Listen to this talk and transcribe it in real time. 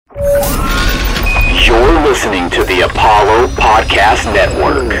listening to the Apollo Podcast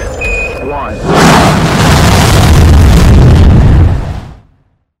Network.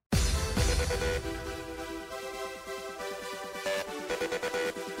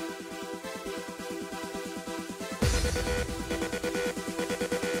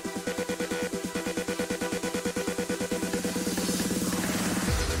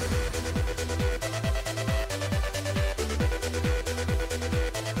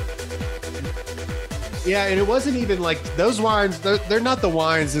 Yeah, and it wasn't even like those wines. They're not the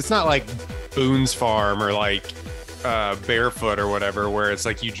wines. It's not like Boone's Farm or like Barefoot or whatever, where it's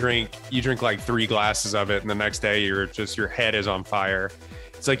like you drink like 3 glasses of it, and the next day your head is on fire.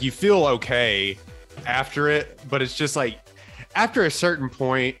 It's like you feel okay after it, but it's just like after a certain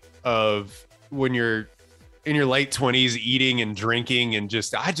point of when you're in your late 20s, eating and drinking, and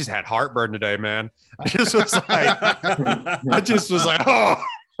I just had heartburn today, man. I just was like, oh.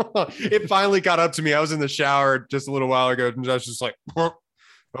 It finally got up to me. I was in the shower just a little while ago, and I was just like, like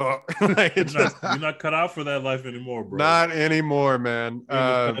you're not cut out for that life anymore, bro. Not anymore, man.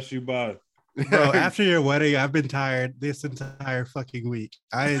 Pass you by. Bro, after your wedding, I've been tired this entire fucking week.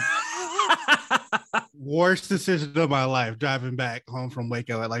 Worst decision of my life, driving back home from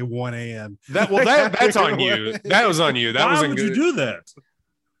Waco at like 1 a.m. That's on you. That was on you. That Why wasn't would good. you do that?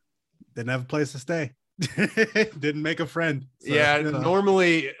 Didn't have a place to stay. Didn't make a friend. So, Yeah, you know.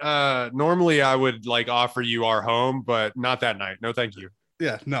 normally I would like offer you our home, but not that night. No, thank you.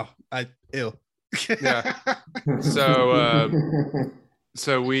 Yeah, no, ill. Yeah.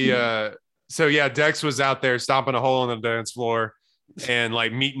 So yeah, Dex was out there stomping a hole in the dance floor and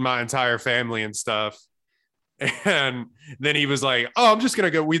like meeting my entire family and stuff. And then he was like, "Oh, I'm just gonna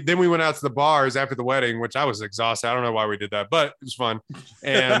go." Then we went out to the bars after the wedding, which I was exhausted. I don't know why we did that, but it was fun.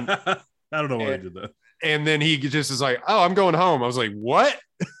 And I don't know why I did that. And then he just was like, "Oh, I'm going home." I was like, "What?"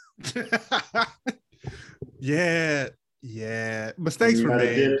 Yeah. Mistakes were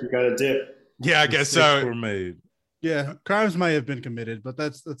made. You got a dip. Yeah, I guess Mistakes so. were made. Yeah, crimes might have been committed, but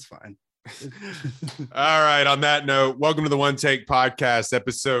that's fine. All right. On that note, welcome to the One Take Podcast,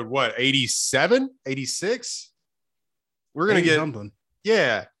 episode 87, 86. We're gonna get something.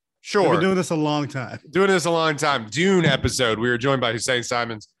 Yeah, sure. We've been doing this a long time. Dune episode. We were joined by Hussein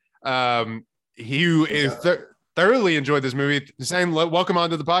Simons. He thoroughly enjoyed this movie. Hussein, welcome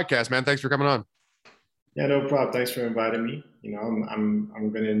onto the podcast, man. Thanks for coming on. Yeah, no problem. Thanks for inviting me. You know,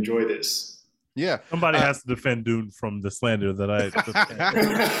 I'm going to enjoy this. Yeah. Somebody has to defend Dune from the slander that I.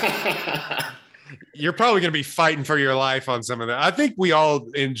 You're probably going to be fighting for your life on some of that. I think we all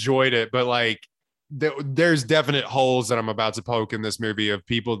enjoyed it, but like there's definite holes that I'm about to poke in this movie of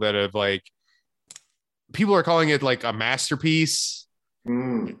people that have like, people are calling it like a masterpiece.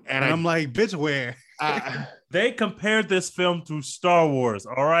 And I'm like, bitch, where? They compared this film to Star Wars.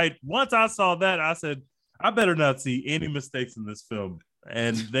 All right. Once I saw that, I said, I better not see any mistakes in this film.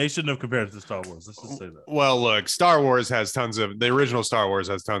 And they shouldn't have compared it to Star Wars. Let's just say that. Well, look, the original Star Wars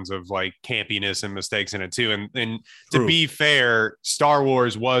has tons of like campiness and mistakes in it too. And to be fair, Star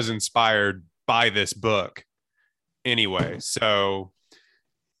Wars was inspired by this book anyway. So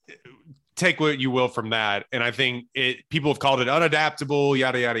take what you will from that. And I think people have called it unadaptable,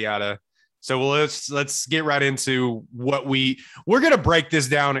 yada, yada, yada. So let's get right into what we're going to break this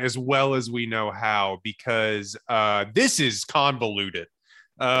down as well as we know how, because this is convoluted.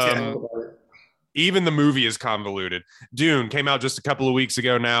 Even the movie is convoluted. Dune came out just a couple of weeks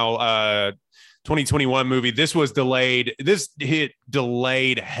ago now, 2021 movie. This was delayed. This hit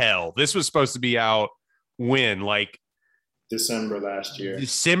delayed hell. This was supposed to be out when? Like December last year.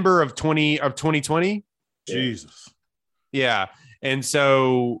 December of 2020? Jesus. Yeah. And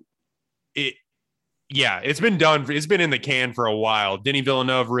so it's been done. It's been in the can for a while. Denis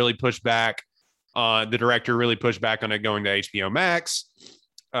Villeneuve really pushed back. The director really pushed back on it going to HBO Max.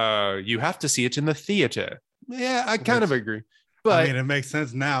 You have to see it in the theater. Yeah, I kind of agree. But I mean, it makes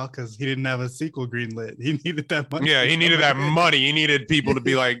sense now because he didn't have a sequel greenlit. He needed that money. Yeah, he needed that money. He needed people to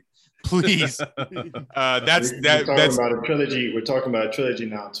be like, please. We're talking about a trilogy. We're talking about a trilogy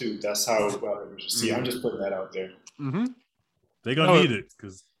now too. That's how. See, I'm just putting that out there. Mm-hmm. They're gonna need it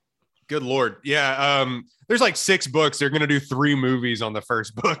because. Good Lord. Yeah. There's like 6 books. They're going to do 3 movies on the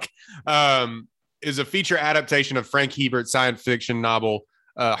first book. Is a feature adaptation of Frank Herbert's science fiction novel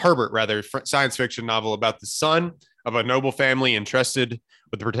about the son of a noble family entrusted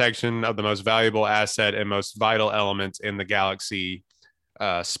with the protection of the most valuable asset and most vital element in the galaxy,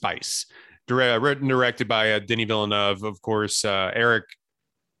 spice. Written and directed by Denis Villeneuve, of course. Eric,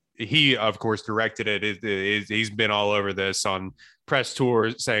 he, of course, directed it. He's been all over this on press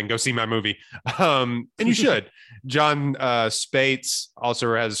tour saying, go see my movie. And you should. John Spates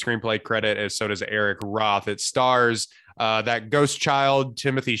also has a screenplay credit, as so does Eric Roth. It stars that ghost child,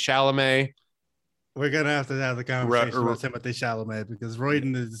 Timothy Chalamet. We're going to have the conversation about Timothy Chalamet because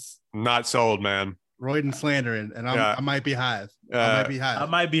Royden is not sold, man. Royden slandering, and I might be Hive. I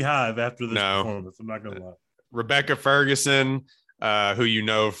might be Hive after this performance. I'm not going to lie. Rebecca Ferguson, who you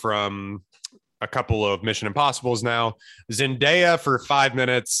know from a couple of Mission Impossibles now. Zendaya for 5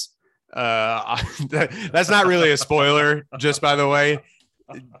 minutes. That's not really a spoiler, just by the way.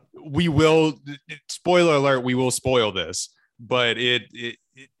 We will, spoiler alert, we will spoil this, but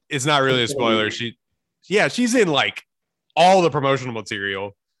it's not really a spoiler. She's in like all the promotional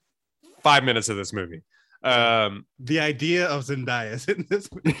material 5 minutes of this movie. The idea of Zendaya is in this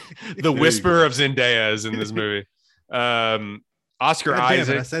movie. The whisper of Zendaya is in this movie. Oscar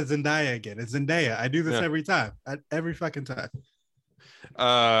Isaac. I said Zendaya again. It's Zendaya. I do this every time. Every fucking time.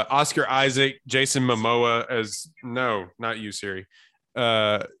 Oscar Isaac, Jason Momoa as not you, Siri.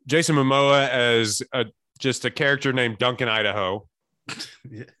 Jason Momoa as just a character named Duncan Idaho.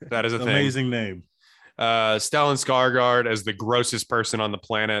 That is a thing. Amazing name. Stellan Skarsgård as the grossest person on the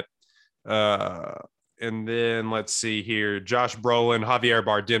planet. And then let's see here. Josh Brolin, Javier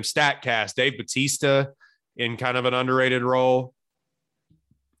Bardem, StatCast, Dave Bautista in kind of an underrated role.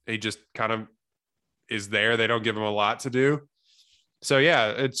 He just kind of is there. They don't give him a lot to do. So yeah,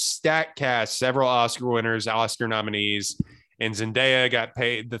 it's StatCast, several Oscar winners, Oscar nominees, and Zendaya got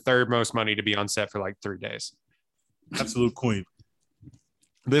paid the third most money to be on set for like 3 days. Absolute queen.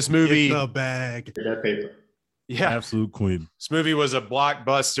 This movie, get the bag. That paper. Yeah, absolute queen. This movie was a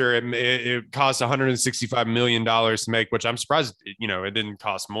blockbuster. It cost $165 million to make, which I'm surprised, it didn't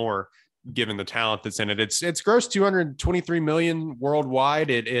cost more given the talent that's in it. It's grossed $223 million worldwide.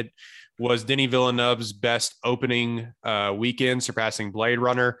 It was Denis Villeneuve's best opening weekend, surpassing Blade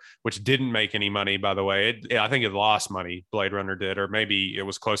Runner, which didn't make any money, by the way. I think it lost money, Blade Runner did, or maybe it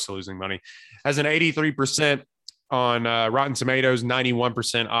was close to losing money. Has an 83% on Rotten Tomatoes,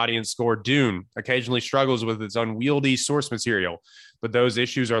 91% audience score. Dune occasionally struggles with its unwieldy source material, but those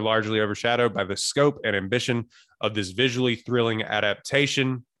issues are largely overshadowed by the scope and ambition of this visually thrilling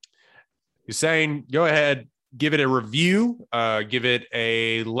adaptation. Hussein, go ahead, give it a review, give it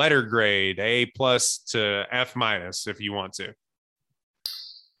a letter grade, A+ to F- if you want to.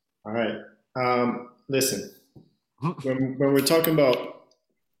 All right. Listen, when we're talking about,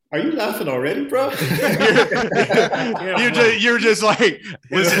 are you laughing already, bro? You're just like,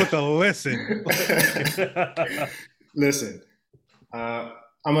 listen with the listen. Listen, I'm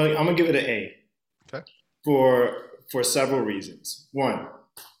gonna give it an A. Okay. For several reasons. One,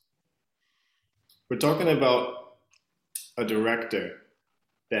 we're talking about a director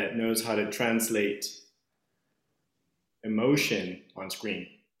that knows how to translate emotion on screen.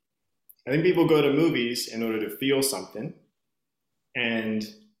 I think people go to movies in order to feel something, and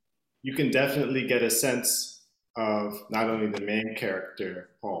you can definitely get a sense of not only the main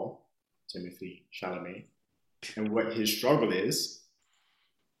character, Paul, Timothy Chalamet, and what his struggle is,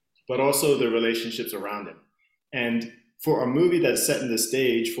 but also the relationships around him. And for a movie that's setting the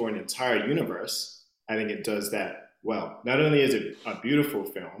stage for an entire universe, I think it does that well. Not only is it a beautiful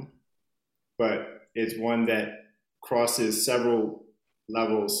film, but it's one that crosses several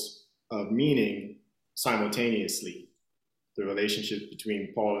levels of meaning simultaneously. The relationship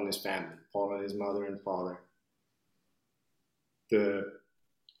between Paul and his family, Paul and his mother and father, the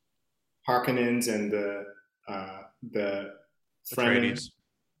Harkonnens and the Atreides.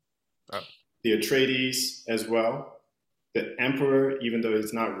 The Atreides as well. The Emperor, even though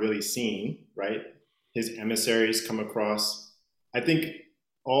it's not really seen, right? His emissaries come across. I think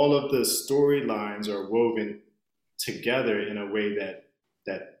all of the storylines are woven together in a way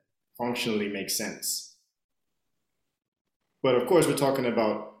that functionally makes sense. But of course, we're talking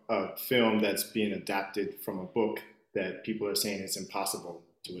about a film that's being adapted from a book that people are saying it's impossible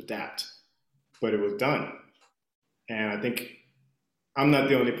to adapt. But it was done. And I think I'm not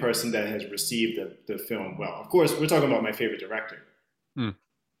the only person that has received the film well. Of course, we're talking about my favorite director.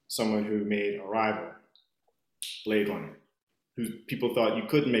 Someone who made Arrival, Blade Runner, who people thought you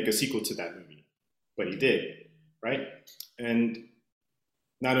couldn't make a sequel to that movie, but he did, right? And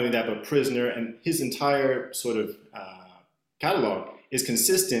not only that, but Prisoner, and his entire sort of catalog is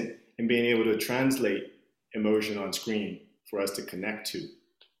consistent in being able to translate emotion on screen for us to connect to.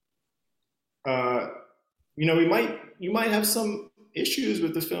 You might have some issues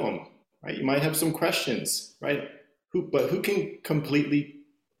with the film, right? You might have some questions, right? But who can completely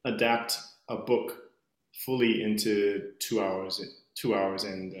adapt a book fully into 2 hours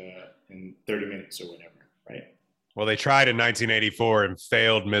and 30 minutes or whatever, right? Well, they tried in 1984 and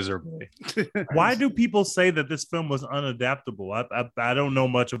failed miserably. Why do people say that this film was unadaptable? I don't know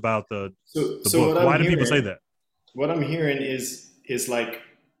much about the book. Why do people say that? What I'm hearing is like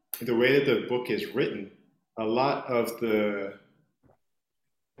the way that the book is written. A lot of the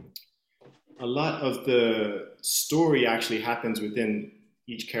story actually happens within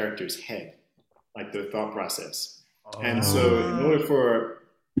each character's head, like the thought process. And so, in order for,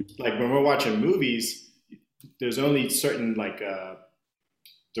 like, when we're watching movies, there's only certain like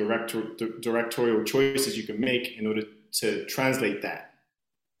directorial choices you can make in order to translate that.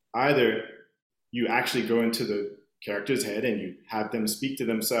 Either you actually go into the character's head and you have them speak to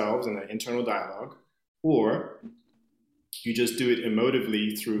themselves in an internal dialogue, or you just do it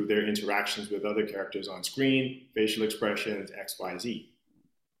emotively through their interactions with other characters on screen, facial expressions, X, Y, Z.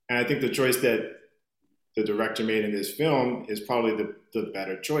 And I think the choice that the director made in this film is probably the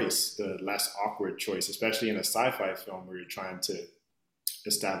better choice, the less awkward choice, especially in a sci-fi film where you're trying to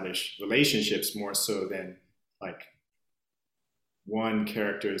establish relationships more so than like one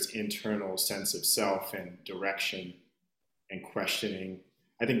character's internal sense of self and direction and questioning.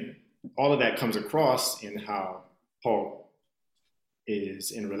 I think all of that comes across in how Paul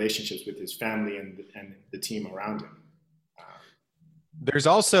is in relationships with his family and the team around him. There's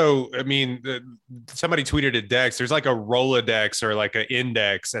also, I mean, somebody tweeted at Dex, there's like a Rolodex or like an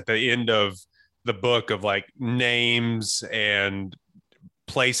index at the end of the book of like names and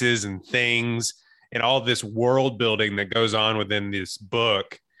places and things and all this world building that goes on within this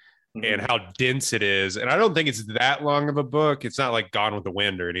book and how dense it is. And I don't think it's that long of a book. It's not like Gone with the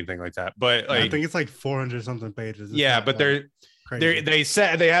Wind or anything like that. But like, I think it's like 400 something pages. It's yeah, but like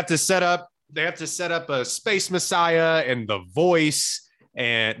they have to set up a space messiah and the voice,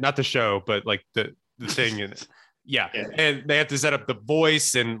 and not the show, but like the thing in it. Yeah. And they have to set up the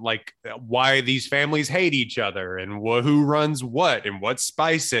voice and like why these families hate each other and who runs what and what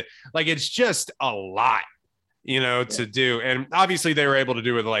spice it. Like, it's just a lot, to do. And obviously they were able to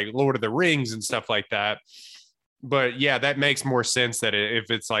do it with like Lord of the Rings and stuff like that. But yeah, that makes more sense that if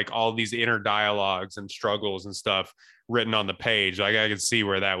it's like all these inner dialogues and struggles and stuff written on the page, like I can see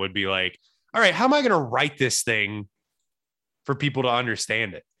where that would be like, all right, how am I going to write this thing for people to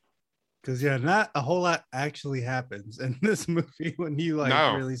understand it? Because not a whole lot actually happens in this movie when you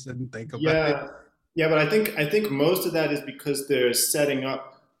really sit and think about it. Yeah, but I think most of that is because they're setting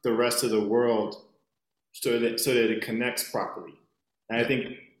up the rest of the world so that it connects properly. And I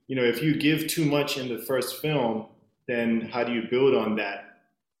think, if you give too much in the first film, then how do you build on that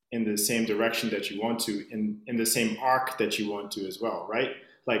in the same direction that you want to, in the same arc that you want to as well, right?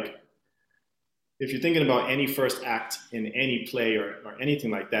 Like, if you're thinking about any first act in any play or anything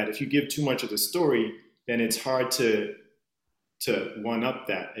like that, if you give too much of the story, then it's hard to one up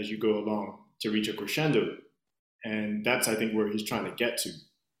that as you go along to reach a crescendo. And that's, I think, where he's trying to get to,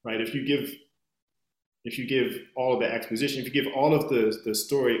 right? If you give all of the exposition, if you give all of the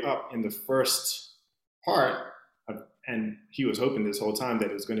story up in the first part, and he was hoping this whole time that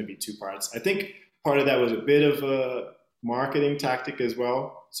it was going to be two parts. I think part of that was a bit of a marketing tactic as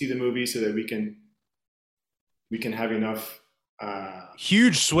well. See the movie so that we can have enough.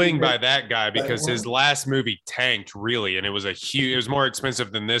 Huge swing by that guy, because his last movie tanked really, and it was more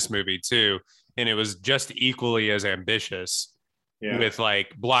expensive than this movie too, and it was just equally as ambitious with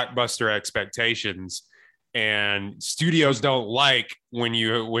like blockbuster expectations. And studios don't like when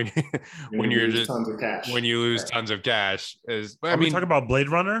you lose tons of cash. When you lose tons of cash. Are we talking about Blade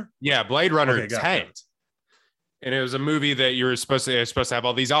Runner? Yeah, Blade Runner tanked. And it was a movie that you're supposed to have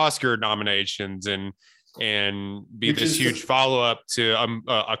all these Oscar nominations and be this huge follow-up to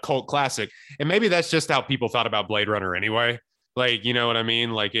a cult classic. And maybe that's just how people thought about Blade Runner anyway. Like, you know what I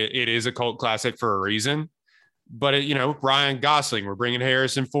mean? Like it is a cult classic for a reason. But, Ryan Gosling, we're bringing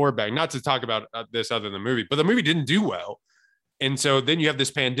Harrison Ford back. Not to talk about this other than the movie, but the movie didn't do well. And so then you have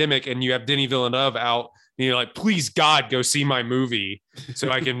this pandemic and you have Denis Villeneuve out. And you're like, please, God, go see my movie so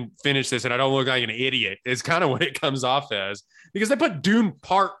I can finish this and I don't look like an idiot. It's kind of what it comes off as. Because they put Dune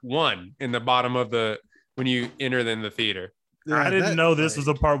Part 1 in the bottom of when you enter in the theater. Yeah, I didn't know this was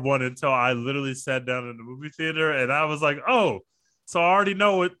a Part 1 until I literally sat down in the movie theater and I was like, oh, so I already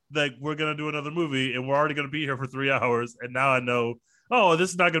know it, that we're going to do another movie and we're already going to be here for 3 hours. And now I know, oh, this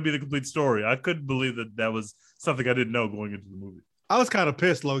is not going to be the complete story. I couldn't believe that was something I didn't know going into the movie. I was kind of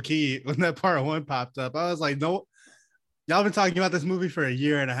pissed low key when that Part 1 popped up. I was like, no, y'all been talking about this movie for a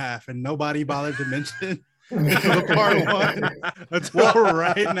year and a half and nobody bothered to mention Part 1 until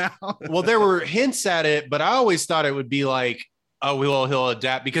right now. Well, there were hints at it, but I always thought it would be like, oh, he'll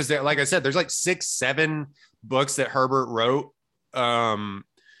adapt, because like I said, there's like 6-7 books that Herbert wrote. And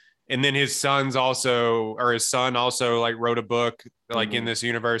and then his son also like wrote a book like in this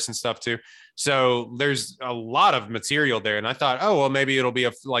universe and stuff too. So there's a lot of material there, and I thought, oh well, maybe it'll be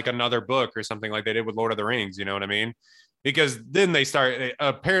like another book or something like they did with Lord of the Rings. You know what I mean? Because then they start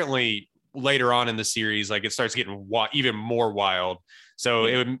apparently later on in the series, like it starts getting even more wild.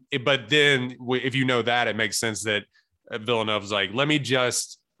 So but then if you know that, it makes sense that Villeneuve's like, let me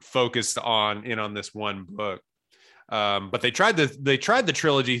just focus on this one book. But they tried the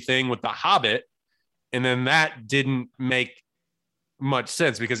trilogy thing with The Hobbit, and then that didn't make much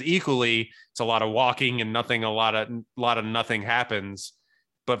sense because equally it's a lot of walking and nothing, a lot of nothing happens.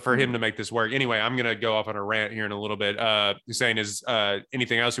 But for him to make this work, anyway, I'm gonna go off on a rant here in a little bit. Hussein, is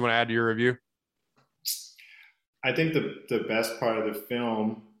anything else you want to add to your review? I think the best part of the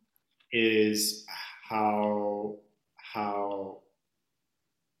film is how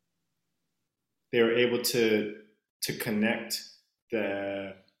they were able to connect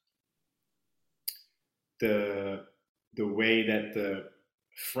the way that the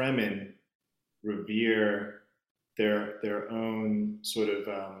Fremen revere their own sort of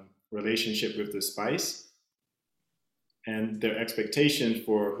relationship with the spice and their expectation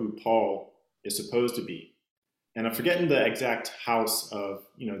for who Paul is supposed to be. And I'm forgetting the exact house of,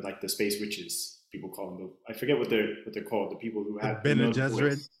 like the space witches, people call them. I forget what they're called. The people who have Bene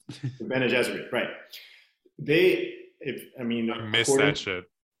Gesserit. The Bene Gesserit, right? I missed that shit.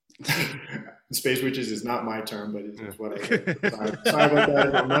 Space witches is not my term, but it's what I heard. Sorry about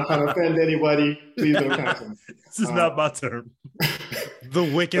that. I'm not trying to offend anybody. Please don't cancel me. This is not my term. The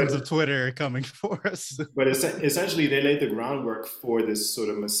Wiccans of Twitter are coming for us. But essentially, they laid the groundwork for this sort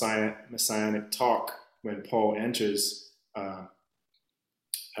of messianic talk when Paul enters.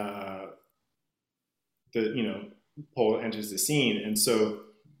 Paul enters the scene, and so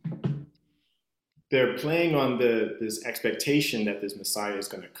they're playing on this expectation that this Messiah is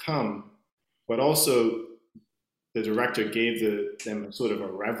going to come, but also the director gave them sort of a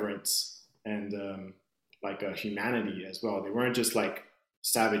reverence and like a humanity as well. They weren't just like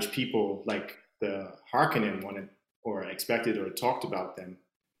savage people like the Harkonnen wanted or expected or talked about them.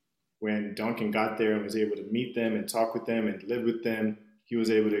 When Duncan got there and was able to meet them and talk with them and live with them, he was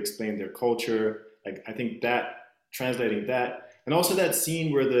able to explain their culture. Like, I think that translating that, and also that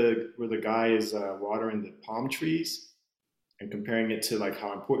scene where the guy is watering the palm trees and comparing it to like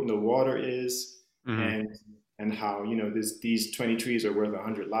how important the water is, and how these 20 trees are worth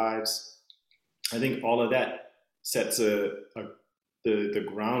 100 lives. I think all of that sets the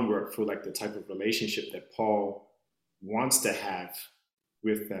groundwork for like the type of relationship that Paul wants to have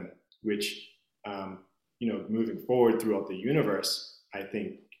with them, which moving forward throughout the universe, I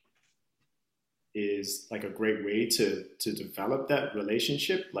think is like a great way to develop that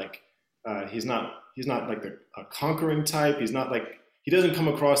relationship. Like he's not like a conquering type. He's not like, he doesn't come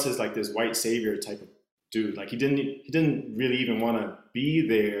across as like this white savior type of dude. Like he didn't really even want to be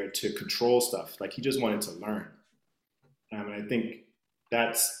there to control stuff. Like he just wanted to learn. And I think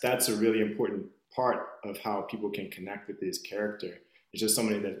that's a really important part of how people can connect with this character. It's just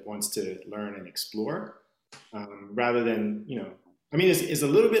somebody that wants to learn and explore, rather than, it's a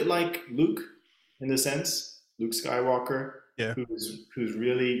little bit like Luke in the sense, Luke Skywalker, who's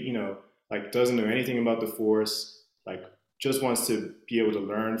really, like doesn't know anything about the Force, like just wants to be able to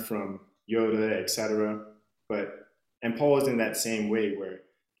learn from Yoda, etc. And Paul is in that same way where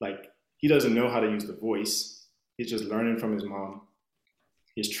like he doesn't know how to use the voice. He's just learning from his mom.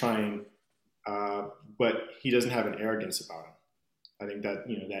 He's trying, but he doesn't have an arrogance about him. I think that,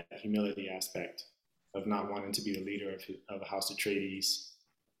 that humility aspect of not wanting to be the leader of House Atreides,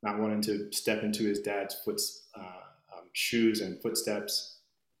 not wanting to step into his dad's shoes and footsteps.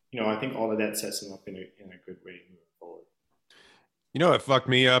 I think all of that sets him up in a good way moving forward. What fucked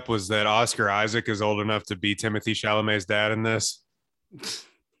me up was that Oscar Isaac is old enough to be Timothy Chalamet's dad in this.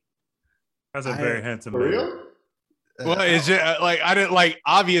 That's a very handsome man. For real? Well, it's just like, I didn't like,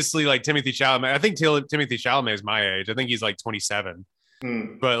 obviously like Timothy Chalamet. I think Timothy Chalamet is my age. I think he's like 27.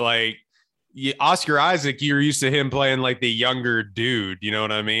 But like Oscar Isaac, you're used to him playing like the younger dude. You know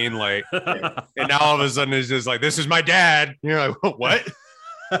what I mean? Like, and now all of a sudden it's just like, this is my dad. You're like, what?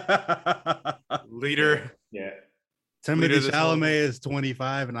 Leader. Yeah. Timothy Chalamet is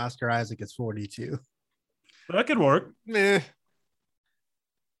 25 and Oscar Isaac is 42. That could work. Meh.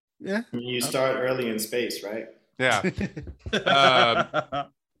 Yeah. You start early in space, right? Yeah.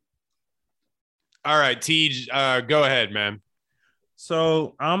 All right, Tej, go ahead, man.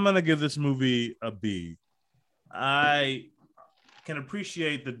 So I'm going to give this movie a B. I can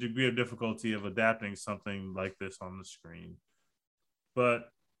appreciate the degree of difficulty of adapting something like this on the screen,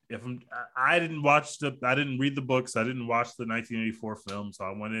 but I didn't read the books. I didn't watch the 1984 film, so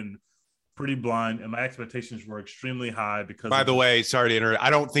I went in pretty blind, and my expectations were extremely high because. By the way, sorry to interrupt. I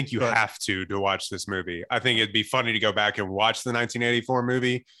don't think you have to watch this movie. I think it'd be funny to go back and watch the 1984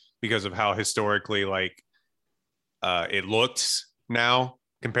 movie because of how historically it looks now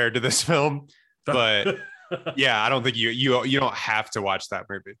compared to this film. But yeah, I don't think you don't have to watch that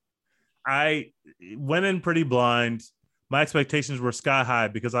movie. I went in pretty blind. My expectations were sky high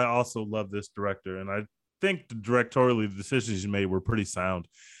because I also love this director, and I think directorially the decisions he made were pretty sound.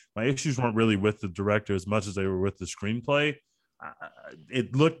 My issues weren't really with the director as much as they were with the screenplay.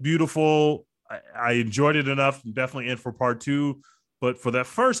 It looked beautiful. I enjoyed it enough. I'm definitely in for part 2. But for that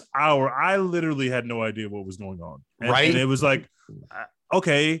first hour, I literally had no idea what was going on. Right. And it was like,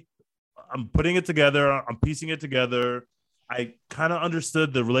 okay, I'm putting it together. I'm piecing it together. I kind of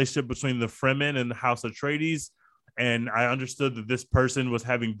understood the relationship between the Fremen and the House Atreides. And I understood that this person was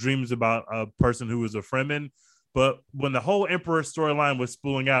having dreams about a person who was a Fremen. But when the whole Emperor storyline was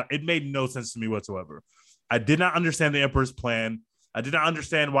spooling out, it made no sense to me whatsoever. I did not understand the Emperor's plan. I did not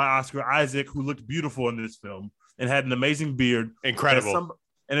understand why Oscar Isaac, who looked beautiful in this film and had an amazing beard. Incredible.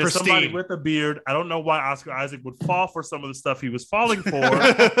 As somebody with a beard, I don't know why Oscar Isaac would fall for some of the stuff he was falling for.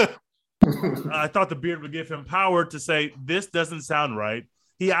 I thought the beard would give him power to say, this doesn't sound right.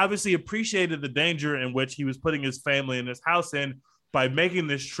 He obviously appreciated the danger in which he was putting his family and his house in by making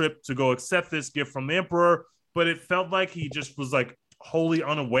this trip to go accept this gift from the Emperor. But it felt like he just was wholly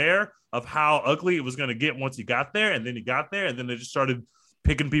unaware of how ugly it was going to get once he got there. And then he got there, and then they just started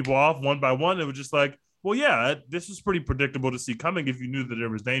picking people off one by one. It was just like, well, yeah, this is pretty predictable to see coming if you knew that there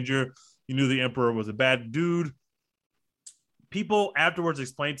was danger. You knew the Emperor was a bad dude. People afterwards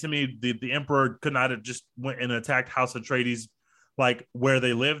explained to me the Emperor could not have just went and attacked House Atreides where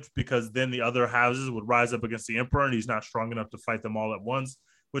they lived, because then the other houses would rise up against the Emperor, and he's not strong enough to fight them all at once,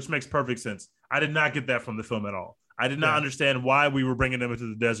 which makes perfect sense. I did not get that from the film at all. I did not understand why we were bringing them into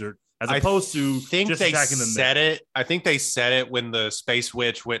the desert as opposed to just attacking them. I think they said it when the Space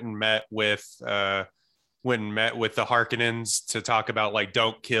Witch went and met with the Harkonnens to talk about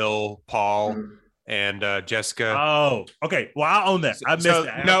don't kill Paul and Jessica. Oh, okay. Well, I'll own that. I missed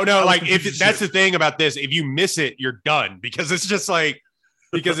that. No. If that's the thing about this, if you miss it, you're done, because it's just what?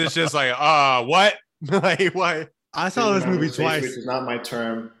 Why? I saw this movie twice. Which is not my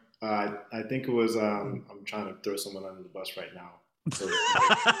term. I think it was. I'm trying to throw someone under the bus right now. So,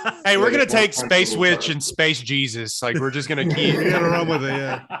 hey, we're gonna take Space Witch and Space Jesus. We're just gonna keep. We're gonna run with it.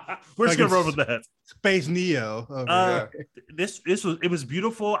 Yeah, we're just gonna run with that. Space Neo. It was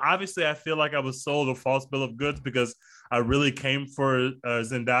beautiful. Obviously, I feel like I was sold a false bill of goods because I really came for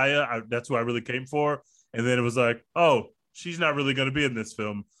Zendaya. That's who I really came for, and then it was like, oh, she's not really gonna be in this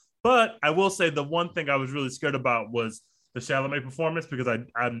film. But I will say the one thing I was really scared about was the Chalamet performance, because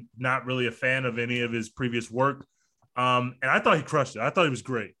I'm not really a fan of any of his previous work. And I thought he crushed it. I thought he was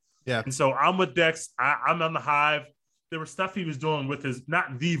great. Yeah. And so I'm with Dex. I'm on the Hive. There was stuff he was doing with his,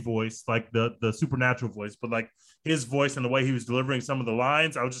 not the voice, the supernatural voice, but his voice and the way he was delivering some of the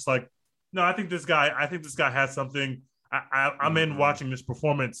lines. I was just like, no, I think this guy has something. I'm in watching this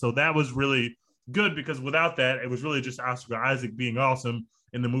performance. So that was really good, because without that, it was really just Oscar Isaac being awesome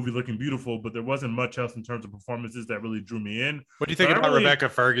in the movie, looking beautiful, but there wasn't much else in terms of performances that really drew me in. What do you think about Rebecca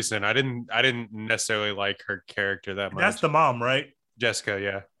Ferguson? I didn't necessarily like her character that much. That's the mom, right? Jessica,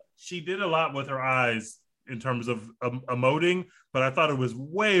 yeah. She did a lot with her eyes in terms of emoting, but I thought it was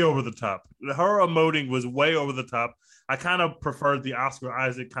way over the top. Her emoting was way over the top. I kind of preferred the Oscar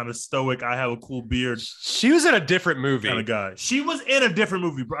Isaac kind of stoic, I have a cool beard. She was in a different movie. Kind of guy. She was in a different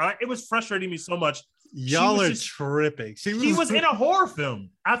movie, bro. It was frustrating me so much. Y'all are tripping. She was in a horror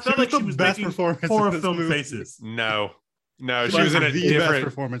film. I felt like she was making horror film faces. No, she was in a different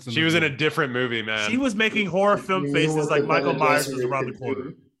performance. She was in a different movie, man. She was making horror film faces like Michael Myers was around the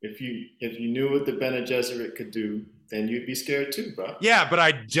corner. If you knew what the Bene Gesserit could do, then you'd be scared too, bro. Yeah, but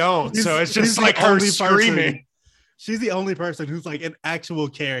I don't. So it's just like her screaming. She's the only person who's an actual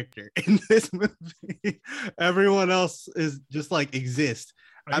character in this movie. Everyone else is just exists.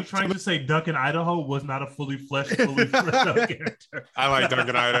 Are you trying to say Duncan Idaho was not a fully fleshed character? I like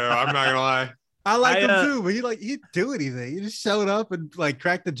Duncan Idaho. I'm not gonna lie. I like him too, but he didn't do anything. He just showed up and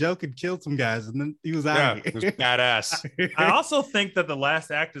cracked the joke and killed some guys, and then he was out of here. It was badass. I also think that the last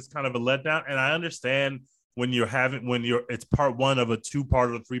act is kind of a letdown, and I understand when it's part one of a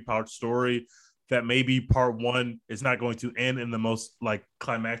 2-part or 3-part story, that maybe part one is not going to end in the most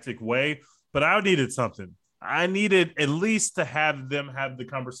climactic way, but I needed something. I needed at least to have them have the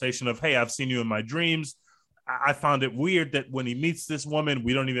conversation of, hey, I've seen you in my dreams. I found it weird that when he meets this woman,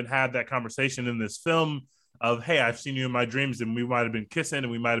 we don't even have that conversation in this film. of, hey, I've seen you in my dreams and we might have been kissing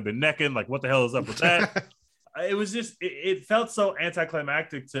and we might have been necking. Like, what the hell is up with that? It was just, it felt so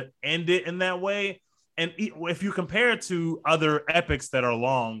anticlimactic to end it in that way. And if you compare it to other epics that are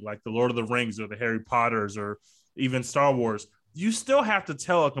long, like the Lord of the Rings or the Harry Potters or even Star Wars, you still have to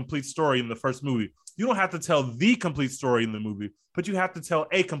tell a complete story in the first movie. You don't have to tell the complete story in the movie, but you have to tell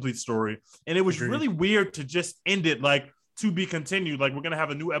a complete story. And it was really weird to just end it like to be continued. Like, we're going to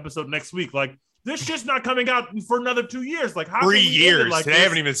have a new episode next week. Like, this shit's not coming out for another 2 years. Like, how 3 years. Like they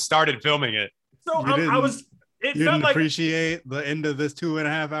haven't even started filming it. So I was. It you felt didn't like appreciate the end of this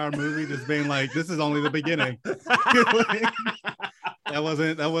 2.5 hour movie just being like, this is only the beginning. that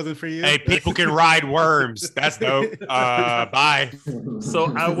wasn't for you. Hey, people can ride worms. That's dope. Bye.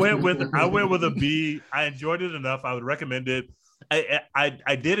 So I went with a B. I enjoyed it enough. I would recommend it.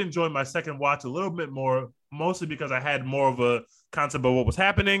 I did enjoy my second watch a little bit more, mostly because I had more of a concept of what was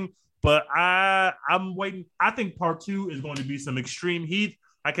happening. But I'm waiting. I think part 2 is going to be some extreme heat.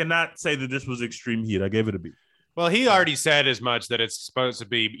 I cannot say that this was extreme heat. I gave it a B. Well, he already said as much that it's supposed to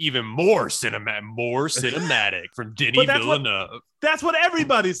be even more cinematic from Denis Villeneuve. That's what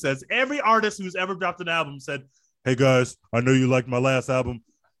everybody says. Every artist who's ever dropped an album said, "Hey guys, I know you liked my last album.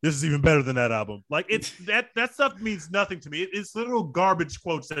 This is even better than that album." Like, it's that stuff means nothing to me. It's literal garbage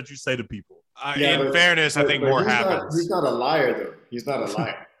quotes that you say to people. In fairness, I think more happens. He's not a liar, though. He's not a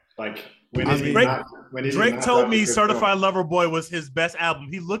liar. Like, Drake told me Certified Lover Boy was his best album.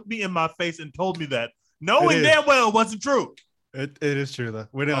 He looked me in my face and told me that, knowing damn well it wasn't true. It is true, though.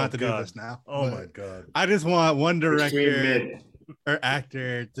 We don't have to do this now. Oh, my God. I just want one director or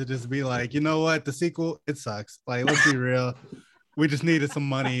actor to just be like, you know what? The sequel, it sucks. Like, let's be real. We just needed some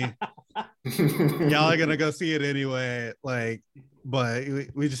money. Y'all are going to go see it anyway. Like, but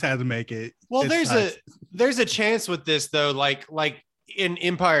we just had to make it. Well, there's a chance with this, though. Like in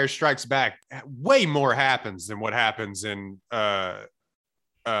Empire Strikes Back, way more happens than what happens in A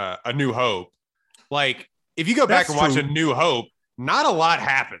New Hope. Like, if you go back and watch A New Hope, not a lot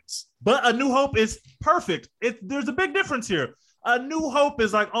happens. But A New Hope is perfect. There's a big difference here. A New Hope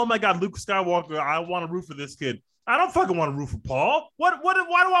is like, oh my God, Luke Skywalker, I want to root for this kid. I don't fucking want to root for Paul. Why do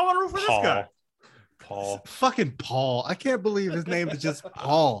I want to root for this guy? Fucking Paul. I can't believe his name is just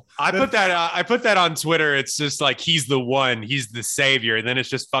Paul. I put that on Twitter. It's just like, he's the one, he's the savior, and then it's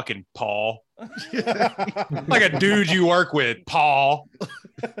just fucking Paul. Like a dude you work with, Paul.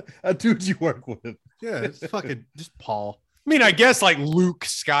 A dude you work with. Yeah, it's fucking just Paul. I mean, I guess like Luke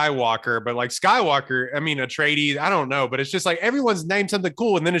Skywalker, but like Skywalker, I mean, Atreides, I don't know, but it's just like everyone's named something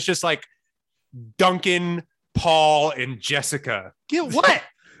cool, and then it's just like Duncan, Paul, and Jessica. Get what?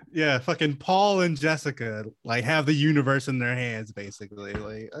 Yeah, fucking Paul and Jessica like have the universe in their hands, basically.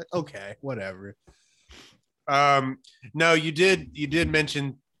 Like, okay, whatever. No, you did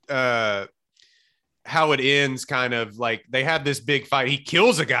mention how it ends, kind of like they have this big fight. He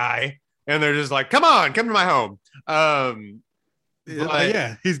kills a guy, and they're just like, "Come on, come to my home."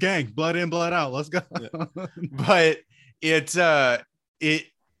 Yeah, he's gang, blood in, blood out. Let's go. But it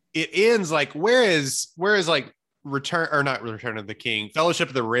ends like whereas like Return of the King, Fellowship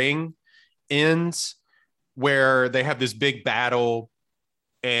of the Ring ends, where they have this big battle,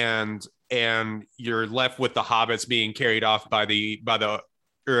 and you're left with the hobbits being carried off by the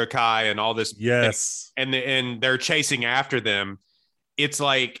Uruk-hai and all this. Yes, and they're chasing after them. It's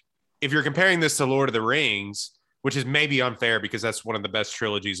like, if you're comparing this to Lord of the Rings, which is maybe unfair because that's one of the best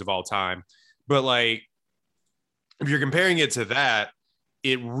trilogies of all time, but like, if you're comparing it to that,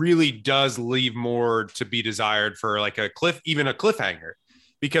 it really does leave more to be desired for like even a cliffhanger,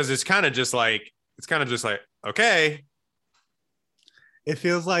 because it's kind of just like, okay. It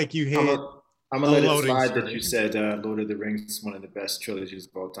feels like you hit. I'm gonna let it slide that you said Lord of the Rings is one of the best trilogies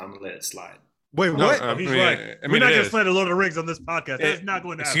of all time. I'm gonna let it slide. Wait, what? He's right. We're not going to play the Lord of the Rings on this podcast. That's not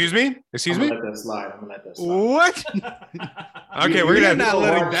going to happen. Excuse me? I'm gonna let that slide. What? Okay, we're gonna not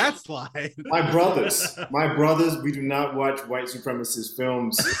letting that slide. My brothers, we do not watch white supremacist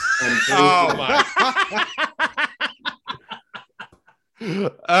films. Oh my!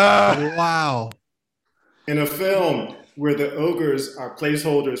 Wow! In a film where the ogres are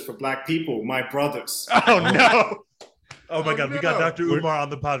placeholders for Black people, my brothers. Oh no! Oh my God, no. We got Dr. Umar on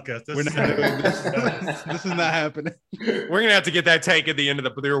the podcast. We're not doing this. This is not happening. We're gonna have to get that take at the end of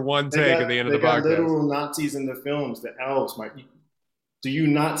the at the end of the podcast. They got literal Nazis in the films. The elves, do you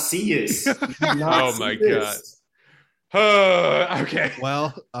not see this? Oh my God. Okay.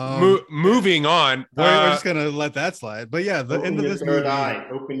 Well, moving on. We're just gonna let that slide. But yeah, the end of this movie.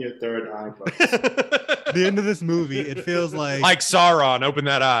 Open your third eye, bro. The end of this movie, it feels like Sauron. Open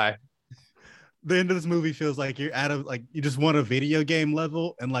that eye. the end of this movie feels like you're at a like you just want a video game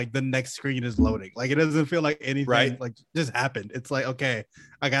level and like the next screen is loading. Like it doesn't feel like anything like just happened. It's like, okay,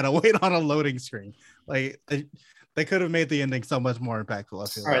 I gotta wait on a loading screen. Like they could have made the ending so much more impactful. I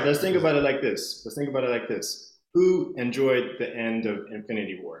feel. All right, let's think about it like this. Who enjoyed the end of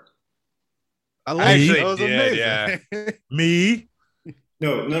Infinity War? I actually it. Was did, amazing. yeah. Me?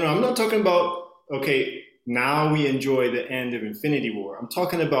 No. I'm not talking about, okay, now we enjoy the end of Infinity War. I'm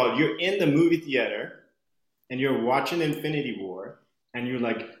talking about you're in the movie theater and you're watching Infinity War and you're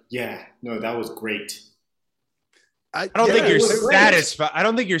like, yeah, no, that was great. I don't think you're satisfied. I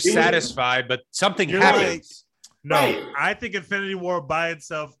don't think you're satisfied, but something happens. No, Right. I think Infinity War by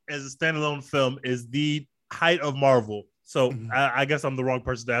itself as a standalone film is the height of Marvel. So I guess I'm the wrong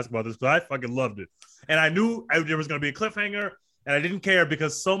person to ask about this, but I fucking loved it. And I knew there was going to be a cliffhanger, and I didn't care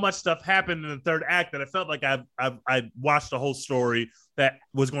because so much stuff happened in the third act that I felt like I watched a whole story that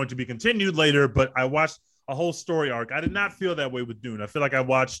was going to be continued later, but I watched a whole story arc. I did not feel that way with Dune. I feel like I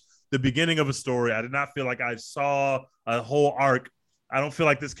watched the beginning of a story. I did not feel like I saw a whole arc. I don't feel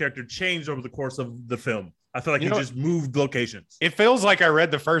like this character changed over the course of the film. I feel like he just moved locations. It feels like I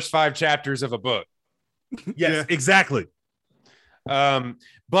read the first 5 chapters of a book. Yes, exactly. I'm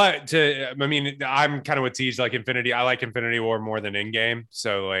kind of with Tej, like Infinity. I like Infinity War more than Endgame,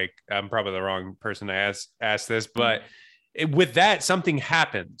 so like I'm probably the wrong person to ask this. But with that, something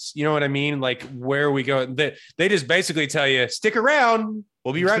happens. You know what I mean? Like where we go, they just basically tell you, stick around.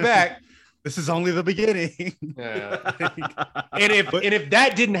 We'll be right back. This is only the beginning. Yeah. and if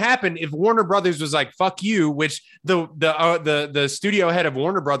that didn't happen, if Warner Brothers was like fuck you, which the studio head of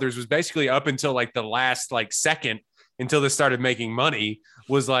Warner Brothers was basically up until like the last like second until they started making money,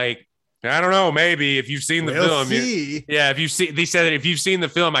 was like, I don't know, maybe if you've seen the film, if you see, they said that if you've seen the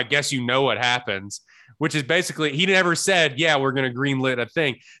film, I guess you know what happens. Which is basically, he never said, yeah, we're going to greenlit a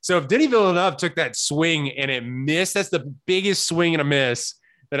thing. So if Denis Villeneuve took that swing and it missed, that's the biggest swing and a miss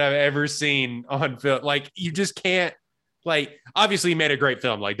that I've ever seen on film. Like, you just can't, like, obviously he made a great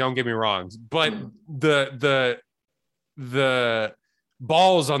film. Like, don't get me wrong, but the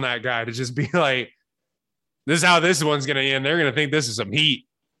balls on that guy to just be like, this is how this one's going to end. They're going to think this is some heat.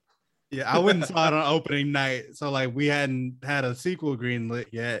 Yeah, I went and saw it on opening night. So like we hadn't had a sequel greenlit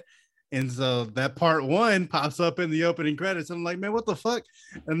yet. And so that part 1 pops up in the opening credits. And I'm like, man, what the fuck?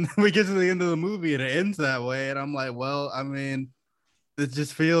 And then we get to the end of the movie and it ends that way. And I'm like, well, I mean, it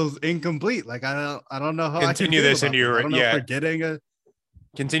just feels incomplete. Like I don't know how continue this into your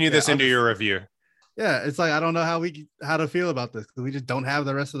continue this into your review. Yeah, it's like I don't know how to feel about this because we just don't have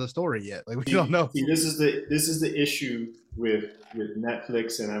the rest of the story yet. Like we don't know. See, this is the issue with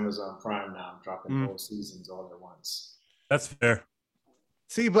Netflix and Amazon Prime now dropping whole seasons all at once. That's fair.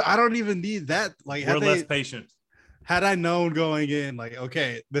 See, but I don't even need that. Like we're less patient. Had I known going in, like,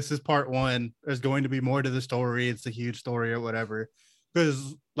 okay, this is part 1. There's going to be more to the story. It's a huge story or whatever.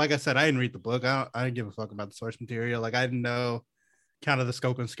 Because, like I said, I didn't read the book. I didn't give a fuck about the source material. Like I didn't know kind of the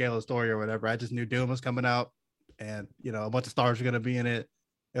scope and scale of the story or whatever. I just knew Doom was coming out, and a bunch of stars were going to be in it.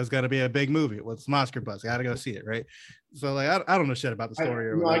 It was going to be a big movie with some Oscar buzz. I got to go see it, right? So like I don't know shit about the story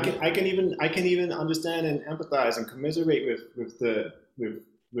or whatever. I can even understand and empathize and commiserate with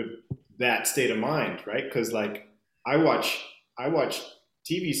that state of mind, right? Because like I watch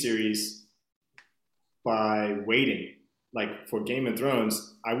TV series by waiting. Like for Game of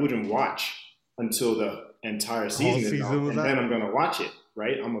Thrones, I wouldn't watch until the entire season is out, and then I'm gonna watch it,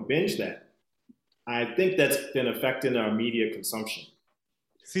 right? I'm gonna binge that. I think that's been affecting our media consumption.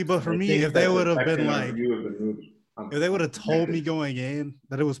 See, but for me, if they would have been like, if they would have told me going in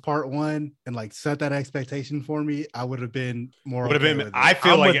that it was part 1 and like set that expectation for me, I would have been more. I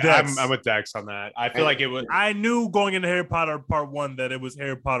feel like I'm with Dex on that. I feel like it was. I knew going into Harry Potter Part 1 that it was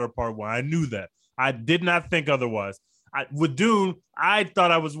Harry Potter Part 1. I knew that. I did not think otherwise. With Dune, I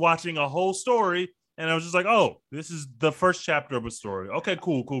thought I was watching a whole story, and I was just like, "Oh, this is the first chapter of a story." Okay,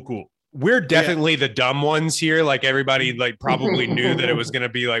 cool. We're definitely the dumb ones here. Like everybody, like probably knew that it was going to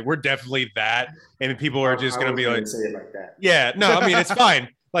be like we're definitely that, and people are just going to be like, say it like that. Yeah, no, I mean it's fine.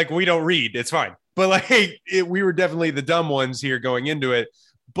 Like we don't read, it's fine. But like we were definitely the dumb ones here going into it.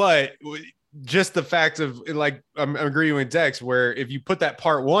 But just the fact of like I'm agreeing with Dex, where if you put that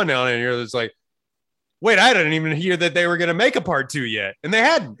part 1 on it, you're just like, wait, I didn't even hear that they were going to make a part 2 yet. And they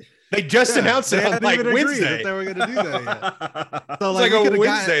hadn't. They just announced it on like Wednesday. That they were going to do that yet. So like a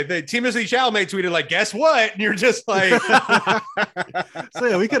Wednesday. Timothée Chalamet tweeted like, guess what? And you're just like. So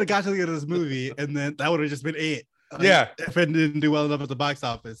yeah, we could have got to the end of this movie and then that would have just been it. Like, yeah. If it didn't do well enough at the box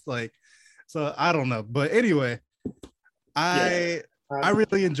office. Like, so I don't know. But anyway, I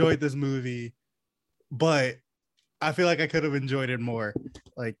really enjoyed this movie, but I feel like I could have enjoyed it more.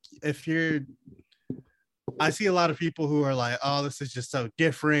 Like if you're I see a lot of people who are like, oh, this is just so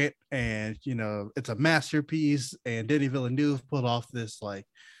different. And, you know, it's a masterpiece. And Denis Villeneuve pulled off this like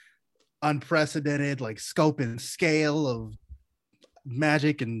unprecedented like scope and scale of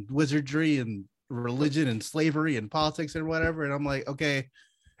magic and wizardry and religion and slavery and politics and whatever. And I'm like, okay,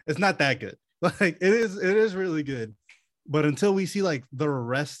 it's not that good. Like it is really good. But until we see like the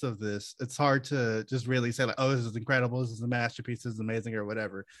rest of this, it's hard to just really say like, oh, this is incredible, this is a masterpiece, this is amazing, or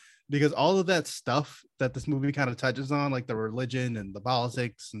whatever. Because all of that stuff that this movie kind of touches on, like the religion and the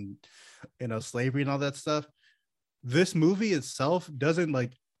politics and, you know, slavery and all that stuff, this movie itself doesn't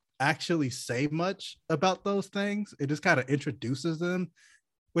like actually say much about those things. It just kind of introduces them,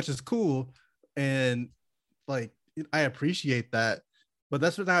 which is cool. And like, I appreciate that. But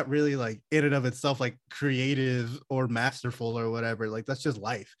that's not really like in and of itself like creative or masterful or whatever. Like that's just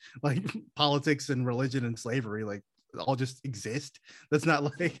life. Like politics and religion and slavery, like all just exist. That's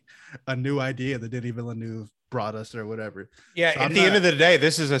not like a new idea that Denis Villeneuve brought us or whatever. Yeah, so at the end of the day,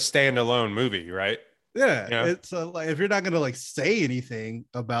 this is a standalone movie, right? Yeah. It's like if you're not gonna like say anything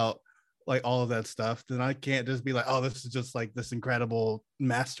about like all of that stuff, then I can't just be like, oh, this is just like this incredible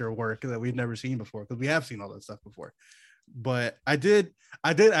masterwork that we've never seen before, because we have seen all that stuff before. But I did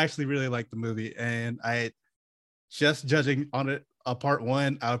actually really like the movie, and I just judging on it a part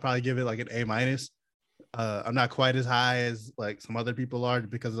one, I would probably give it like an A-. I'm not quite as high as like some other people are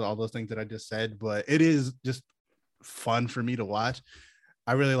because of all those things that I just said, but it is just fun for me to watch.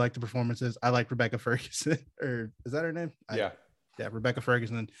 I really like the performances. I like Rebecca Ferguson, or is that her name? Yeah, Rebecca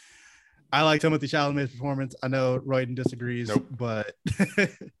Ferguson. I like Timothée Chalamet's performance. I know Royden disagrees, but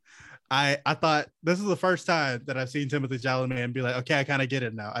I thought this is the first time that I've seen Timothée Chalamet and be like, okay, I kind of get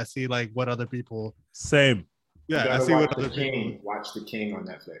it now. I see like what other people. Same. Yeah, I see what other people. Watch The King on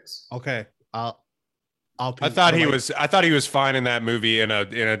Netflix. Okay, I thought he was fine in that movie in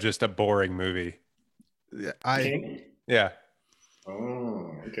a just a boring movie. Yeah.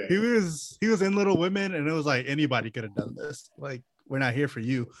 Oh, okay. He was in Little Women, and it was like anybody could have done this. Like, we're not here for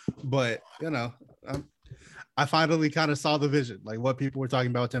you, but you know, I finally kind of saw the vision, like what people were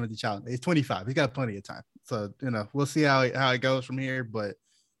talking about with Timothée Chalamet. He's 25. He's got plenty of time. So, you know, we'll see how it goes from here, but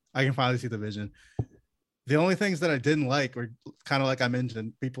I can finally see the vision. The only things that I didn't like were kind of like I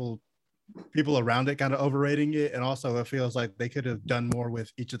mentioned, people around it kind of overrating it. And also it feels like they could have done more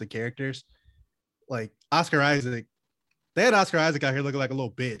with each of the characters. Like Oscar Isaac, they had Oscar Isaac out here looking like a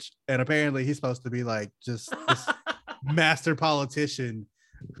little bitch. And apparently he's supposed to be like just this master politician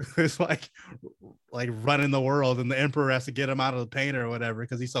who's like running the world, and the emperor has to get him out of the paint or whatever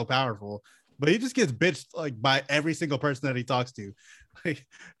because he's so powerful. But he just gets bitched like by every single person that he talks to. Like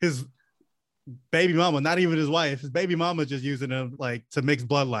his baby mama, not even his wife, his baby mama just using him like to mix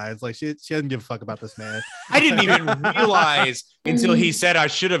bloodlines. Like she doesn't give a fuck about this man. I didn't even realize until he said I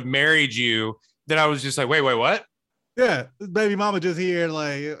should have married you that I was just like, wait, what? Yeah, baby mama just here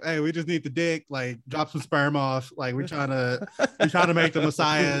like, hey, we just need the dick, like drop some sperm off, like we're trying to make the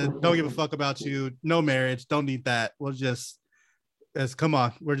Messiah. Don't give a fuck about you. No marriage, don't need that. We'll just come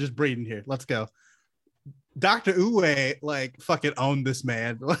on, we're just breeding here. Let's go. Dr. Uwe like fucking owned this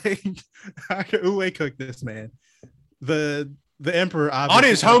man. Like Dr. Uwe cooked this man. The emperor on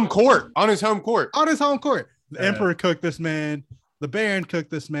his home court. The emperor cooked this man. The Baron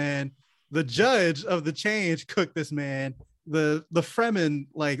cooked this man. The judge of the change cooked this man. The Fremen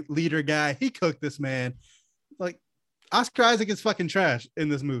like leader guy, he cooked this man. Like Oscar Isaac is fucking trash in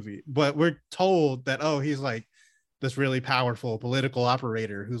this movie, but we're told that, oh, he's like this really powerful political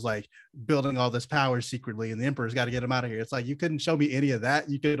operator who's like building all this power secretly, and the emperor's got to get him out of here. It's like, you couldn't show me any of that.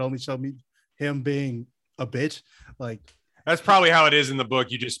 You could only show me him being a bitch. Like, that's probably how it is in the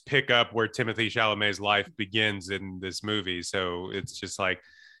book. You just pick up where Timothée Chalamet's life begins in this movie. So it's just like,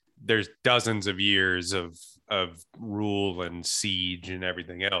 there's dozens of years of rule and siege and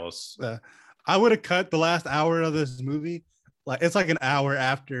everything else. I would have cut the last hour of this movie. Like, it's like an hour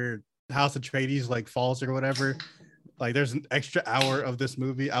after House Atreides like falls or whatever. Like, there's an extra hour of this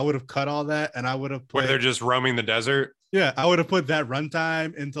movie. I would have cut all that, and I would have put, where they're just roaming the desert. Yeah, I would have put that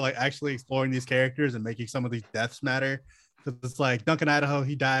runtime into like actually exploring these characters and making some of these deaths matter. Because it's like Duncan Idaho,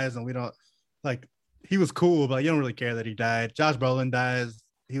 he dies, and we don't like, he was cool, but you don't really care that he died. Josh Brolin dies.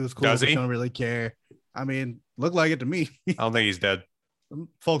 He was cool, but you don't really care. I mean, looked like it to me. I don't think he's dead.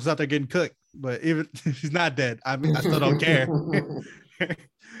 Folks out there getting cooked, but even if he's not dead, I mean, I still don't care.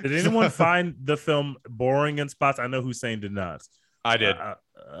 Did anyone find the film boring in spots? I know Hussein did not. I did.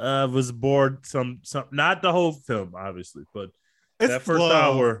 I was bored. Some, not the whole film, obviously, but it's that first slow.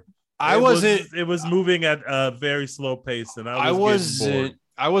 hour. It was moving at a very slow pace, and I wasn't.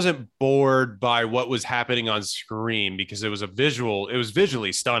 bored by what was happening on screen because it was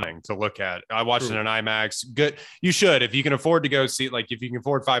visually stunning to look at. I watched it in IMAX. Good. You should, if you can afford to go see, like, if you can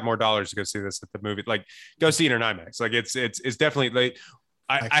afford $5 more to go see this at the movie, like, go see it in IMAX. Like, it's definitely, like,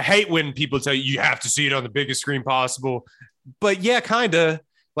 I hate when people tell you have to see it on the biggest screen possible, but yeah, kind of.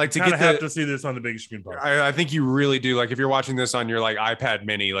 Like, to have to see this on the biggest screen possible. I think you really do. Like, if you're watching this on your like iPad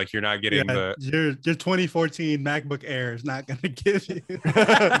Mini, like, you're not getting your 2014 MacBook Air is not going to give you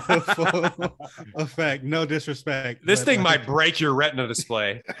the full effect. No disrespect. This thing might break your Retina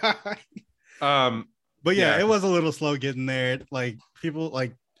display. But yeah, it was a little slow getting there. Like, people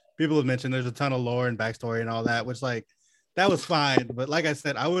have mentioned there's a ton of lore and backstory and all that, which, like, that was fine. But like I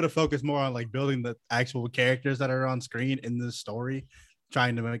said, I would have focused more on like building the actual characters that are on screen in this story,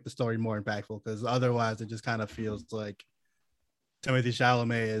 trying to make the story more impactful, because otherwise it just kind of feels like Timothée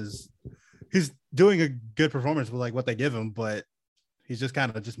Chalamet he's doing a good performance with like what they give him, but he's just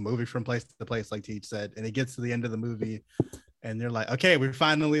kind of just moving from place to place, like Teach said. And it gets to the end of the movie and they're like, okay, we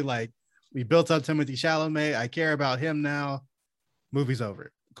built up Timothée Chalamet. I care about him now. Movie's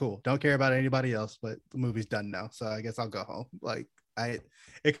over. Cool. Don't care about anybody else, but the movie's done now. So I guess I'll go home. Like, it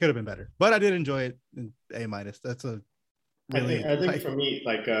could have been better, but I did enjoy it in A-. That's a really, I think for me,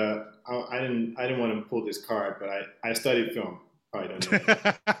 like, I didn't want to pull this card, but I studied film. Probably don't know.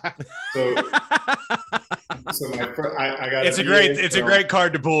 so I got. It's a great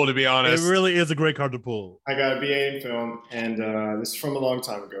card to pull, to be honest. It really is a great card to pull. I got a BA in film, and this is from a long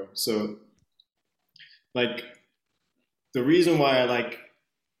time ago. So, like, the reason why I like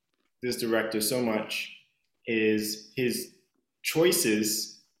this director so much is his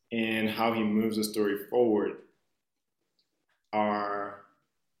choices in how he moves the story forward are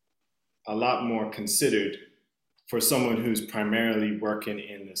a lot more considered for someone who's primarily working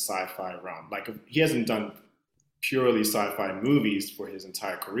in the sci-fi realm. Like, he hasn't done purely sci-fi movies for his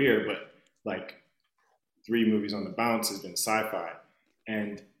entire career, but like 3 movies on the bounce has been sci-fi.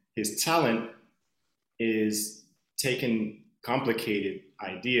 And his talent is taking complicated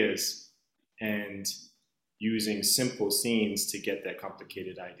ideas and using simple scenes to get that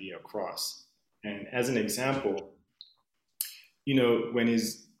complicated idea across. And as an example, you know, when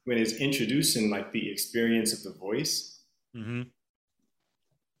he's introducing like the experience of the voice,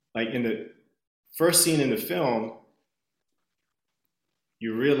 like in the first scene in the film,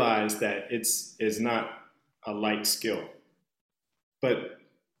 you realize that it's not a light skill, but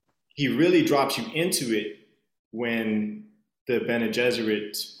he really drops you into it when the Bene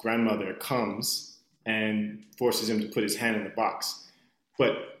Gesserit grandmother comes and forces him to put his hand in the box.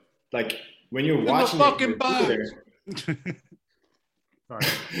 But like, when you're watching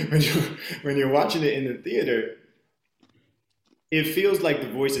when you're watching it in the theater, it feels like the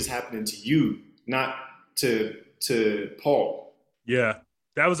voice is happening to you, not to Paul. Yeah,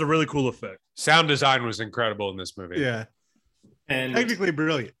 that was a really cool effect. Sound design was incredible in this movie. Yeah, and technically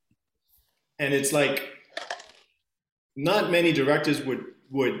brilliant. And it's like, not many directors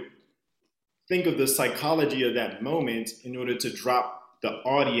would think of the psychology of that moment in order to drop the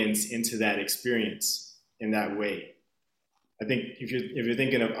audience into that experience in that way. I think if you're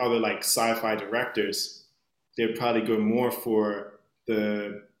thinking of other like sci-fi directors, they'd probably go more for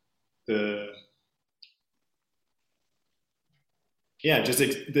the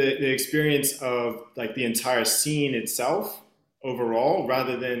experience of like the entire scene itself overall,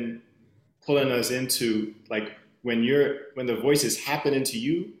 rather than pulling us into like, when the voice is happening to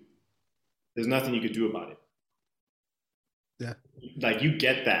you, there's nothing you could do about it. Yeah. Like, you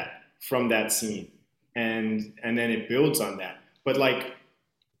get that from that scene, and then it builds on that. But like,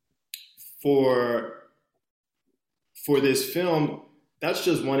 for this film, that's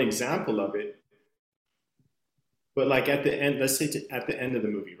just one example of it. But like, at the end, let's say at the end of the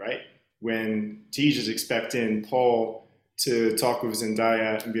movie, right? When Tej is expecting Paul to talk with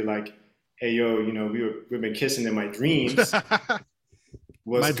Zendaya and be like, hey, yo, you know, we've been kissing in my dreams.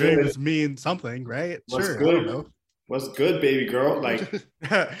 My dreams mean something, right? What's sure, good? I don't know. What's good, baby girl? Like, he's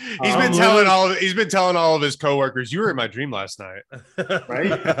been telling all of his coworkers, you were in my dream last night,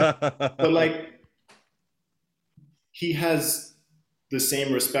 right? But like, he has the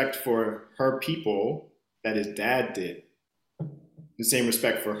same respect for her people that his dad did. The same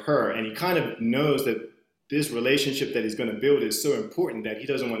respect for her, and he kind of knows that this relationship that he's going to build is so important that he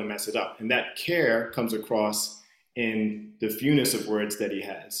doesn't want to mess it up. And that care comes across in the fewness of words that he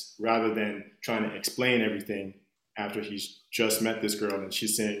has, rather than trying to explain everything after he's just met this girl and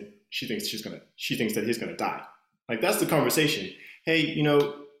she's saying she thinks that he's going to die. Like, that's the conversation. Hey, you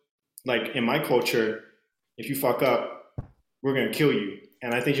know, like, in my culture, if you fuck up, we're going to kill you.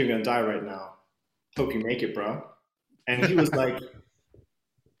 And I think you're going to die right now. Hope you make it, bro. And he was like,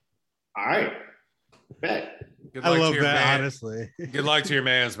 All right, bet. Good I luck love to your that, man. honestly. Good luck to your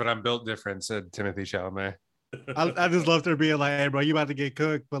mans, but I'm built different, said Timothy Chalamet. I just love her being like, hey, bro, you about to get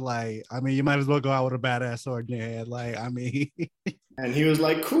cooked, but like, I mean, you might as well go out with a badass sword in your hand. Like, I mean, And he was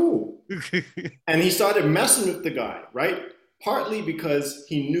like, cool. And he started messing with the guy, right? Partly because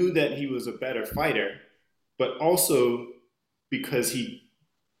he knew that he was a better fighter, but also because he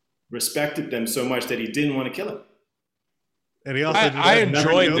respected them so much that he didn't want to kill him. and he also I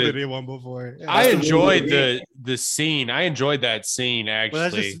enjoyed killed the- anyone before. Yeah. I the enjoyed movie. the scene. I enjoyed that scene But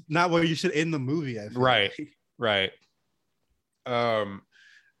that's actually. just not what you should end the movie. I feel. Right. Right.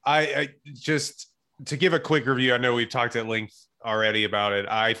 I just to give a quick review. I know we've talked at length already about it.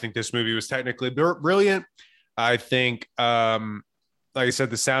 I think this movie was technically brilliant. I think, like I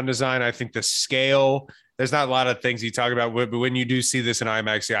said, the sound design. I think the scale. There's not a lot of things you talk about, but when you do see this in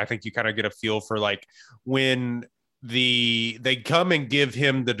IMAX, yeah, I think you kind of get a feel for like when they come and give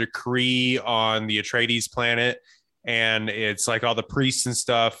him the decree on the Atreides planet. And it's like all the priests and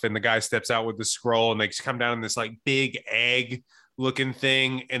stuff, and the guy steps out with the scroll, and they just come down in this like big egg looking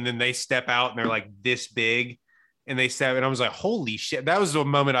thing, and then they step out and they're like this big, and they step, and I was like, holy shit. That was the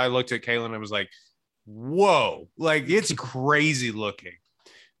moment I looked at Kaylin and I was like, whoa, like it's crazy looking.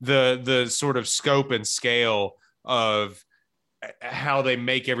 The sort of scope and scale of how they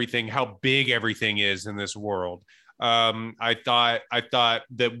make everything, how big everything is in this world. I thought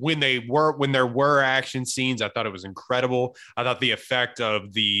that when there were action scenes, I thought it was incredible. I thought the effect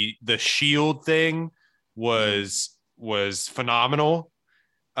of the shield thing was phenomenal.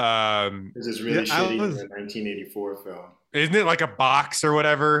 This is really Yeah, I shitty was- in a 1984 film. Isn't it like a box or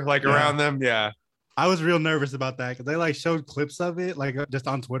whatever, like Yeah. around them? Yeah. I was real nervous about that because they like showed clips of it, like just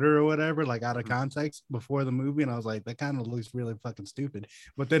on Twitter or whatever, like out of Mm-hmm. context before the movie, and I was like, that kind of looks really fucking stupid.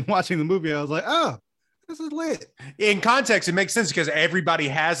 But then watching the movie, I was like, oh, this is lit. In context, it makes sense because everybody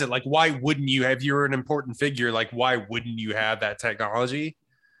has it. Like, why wouldn't you? If you're an important figure, like, why wouldn't you have that technology?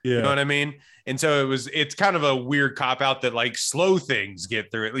 Yeah. You know what I mean? And so it's kind of a weird cop out that like slow things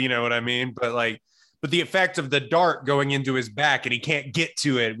get through it. You know what I mean? But the effect of the dart going into his back and he can't get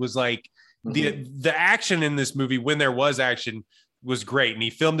to it was like the action in this movie, when there was action, was great. And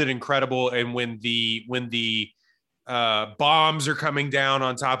he filmed it incredible. And when the bombs are coming down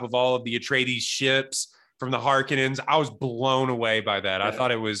on top of all of the Atreides ships from the Harkonnens, I was blown away by that. I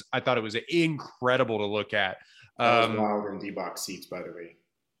thought it was incredible to look at. That was wild in D-box seats, by the way.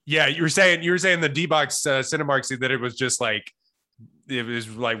 Yeah, you were saying the D-box Cinemark seat that it was just like it was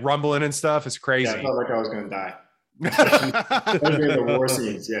like rumbling and stuff. It's crazy. Yeah, I felt like I was going to die. Especially in the war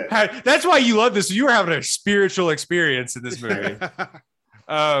scenes, yeah. That's why you love this. You were having a spiritual experience in this movie.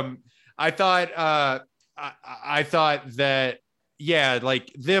 I thought that, yeah,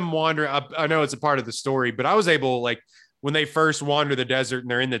 like them wandering up. I know it's a part of the story, but I was able, like, when they first wander the desert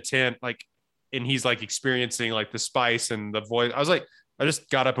and they're in the tent, like, and he's like experiencing like the spice and the voice. I just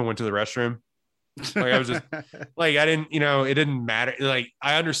got up and went to the restroom. Like I was just like, I didn't, it didn't matter. Like,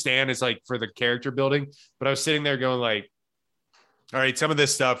 I understand it's like for the character building, but I was sitting there going like, all right, some of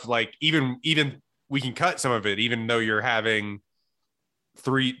this stuff, like even we can cut some of it, even though you're having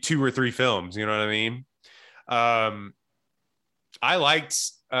 2 or 3 films, you know what I mean? I liked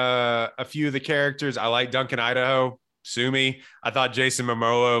a few of the characters. I like Duncan Idaho, Sumi. I thought Jason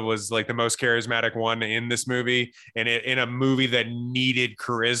Momoa was like the most charismatic one in this movie, and in a movie that needed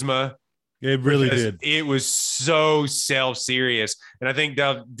charisma. It really did. It was so self-serious. And I think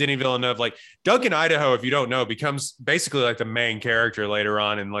Denis Villeneuve, like Duncan Idaho, if you don't know, becomes basically like the main character later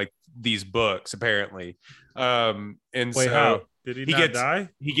on in like these books, apparently. And Wait, so how? Did he not die?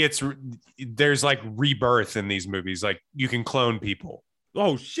 There's like rebirth in these movies. Like you can clone people.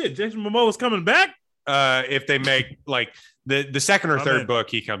 Oh shit, Jason Momoa's coming back? If they make like the second or third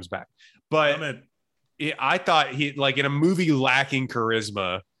book, he comes back. But I thought he, like, in a movie lacking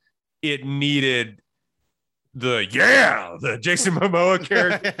charisma, it needed the Jason Momoa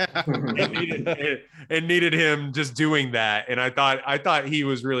character. It needed him just doing that. And I thought he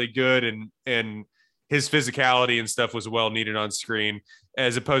was really good, and his physicality and stuff was well needed on screen,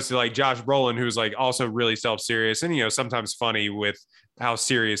 as opposed to like Josh Brolin, who's like also really self-serious and, sometimes funny with how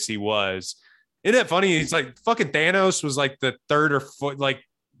serious he was. Isn't it funny? He's like fucking Thanos was like the third or like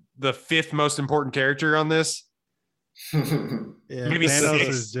the 5th most important character on this. Yeah, Maybe Thanos 6.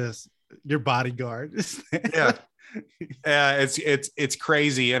 is just your bodyguard. Yeah. It's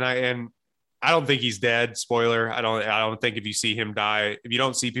crazy. And I don't think he's dead. Spoiler. I don't think if you see him die, if you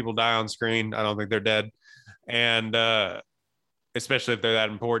don't see people die on screen, I don't think they're dead. And especially if they're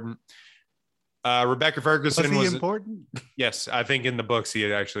that important. Rebecca Ferguson was important. Yes, I think in the books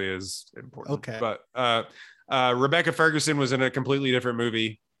he actually is important. Okay. But Rebecca Ferguson was in a completely different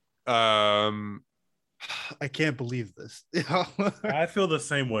movie. I can't believe this. I feel the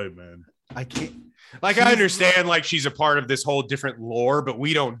same way, man. I can't. Like, I understand, like, she's a part of this whole different lore, but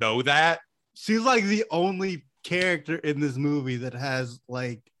we don't know that. She's like the only character in this movie that has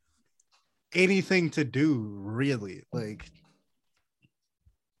like anything to do, really. Like,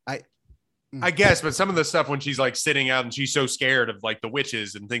 I guess, but some of the stuff when she's like sitting out and she's so scared of like the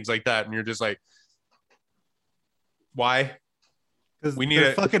witches and things like that, and you're just like, why? Because we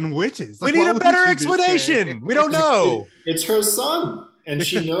need fucking witches. We need a better explanation. We don't know. It's her son, and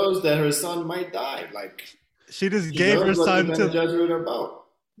she knows that her son might die. Like, she just gave her son to judgment about.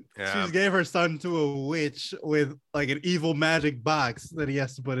 She just gave her son to a witch with like an evil magic box that he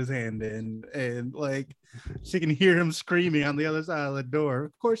has to put his hand in, and like she can hear him screaming on the other side of the door.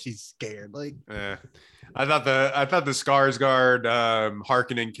 Of course, she's scared. Like, I thought the Skarsgård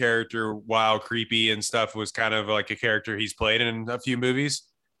Harkonnen character, while creepy and stuff, was kind of like a character he's played in a few movies,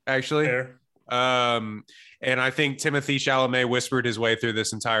 actually. Fair. And I think Timothée Chalamet whispered his way through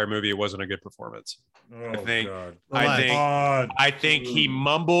this entire movie. It wasn't a good performance. Oh, I think he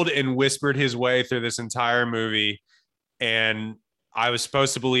mumbled and whispered his way through this entire movie, and I was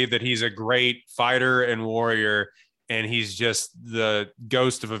supposed to believe that he's a great fighter and warrior, and he's just the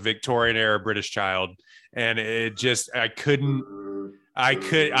ghost of a Victorian era British child. And it just, I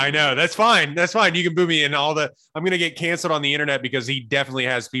know, that's fine. You can boo me and all the, I'm going to get canceled on the internet because he definitely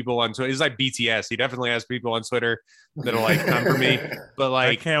has people on Twitter. He's like BTS. He definitely has people on Twitter that'll like come for me, but like,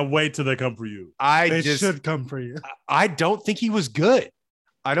 I can't wait till they come for you. They should come for you. I don't think he was good.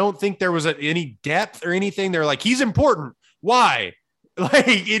 I don't think there was any depth or anything. They're like, he's important. Why? Like,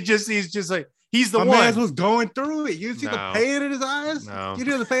 he's just like, he's the one. My man was going through it. You see the pain in his eyes? No. You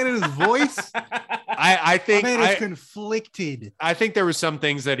hear the pain in his voice? I think my man is conflicted. I think there was some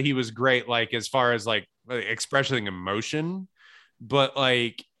things that he was great, like as far as like expressing emotion, but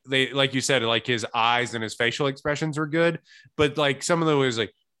like they, like you said, like his eyes and his facial expressions were good, but like some of them was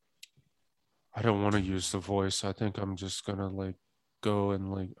like, I don't want to use the voice. I think I'm just gonna like go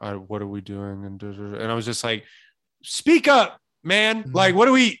and like, what are we doing? And I was just like, speak up, man. Mm-hmm. Like, what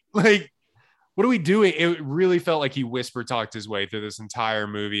are we doing? It really felt like he whisper talked his way through this entire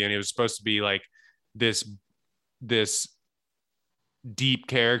movie, and it was supposed to be like this deep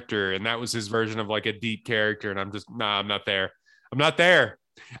character, and that was his version of like a deep character. And I'm just, I'm not there.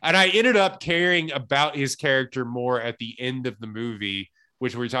 And I ended up caring about his character more at the end of the movie,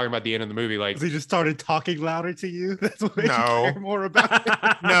 which we were talking about the end of the movie. Like, he just started talking louder to you. That's what you care more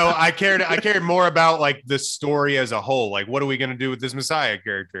about. No, I cared more about like the story as a whole. Like, what are we going to do with this Messiah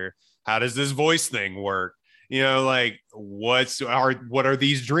character? How does this voice thing work? You know, like what are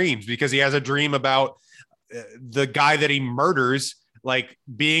these dreams? Because he has a dream about the guy that he murders, like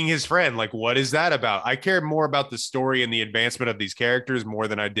being his friend. Like, what is that about? I cared more about the story and the advancement of these characters more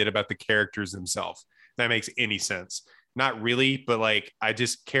than I did about the characters themselves. If that makes any sense. Not really, but like I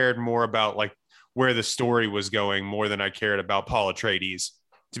just cared more about like where the story was going more than I cared about Paul Atreides,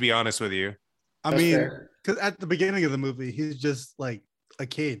 to be honest with you. I mean, because at the beginning of the movie, he's just like a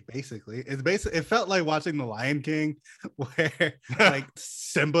kid, basically. It felt like watching The Lion King, where like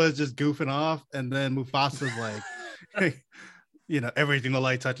Simba is just goofing off, and then Mufasa's like, you know, everything the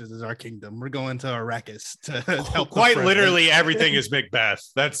light touches is our kingdom. We're going to Arrakis to help. Quite literally, everything is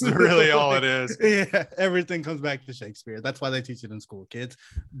Macbeth. That's really all it is. Yeah, everything comes back to Shakespeare. That's why they teach it in school, kids.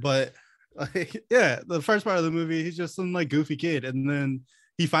 But like, yeah, the first part of the movie, he's just some like goofy kid, and then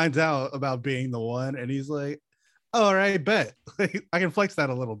he finds out about being the one, and he's like, oh, all right, bet. I can flex that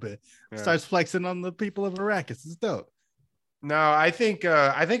a little bit. Yeah. Starts flexing on the people of Arrakis. It's dope. No, I think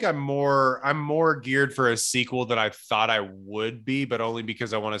I'm more geared for a sequel than I thought I would be, but only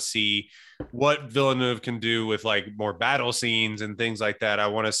because I want to see what Villeneuve can do with like more battle scenes and things like that. I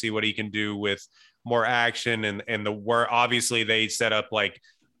want to see what he can do with more action and the where obviously they set up like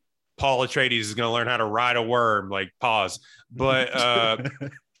Paul Atreides is going to learn how to ride a worm, like pause. But but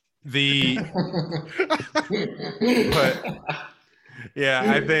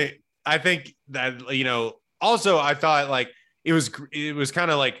yeah, I think that, you know, also I thought like it was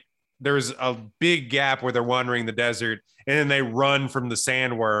kind of like there was a big gap where they're wandering the desert and then they run from the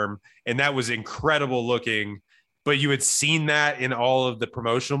sandworm, and that was incredible looking, but you had seen that in all of the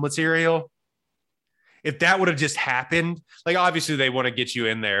promotional material. If that would have just happened, like obviously they want to get you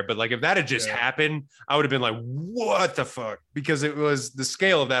in there, but like if that had just happened, I would have been like, what the fuck? Because it was the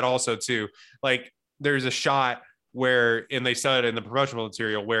scale of that also too. Like there's a shot where, and they saw it in the promotional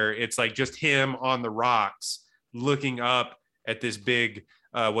material, where it's like just him on the rocks looking up at this big,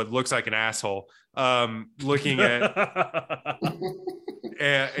 what looks like an asshole, looking at,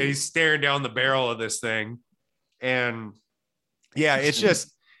 and he's staring down the barrel of this thing. And yeah, it's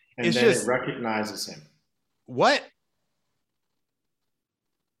just, and It's then just- it recognizes him. What?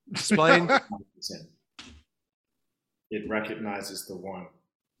 Explain. It recognizes the one.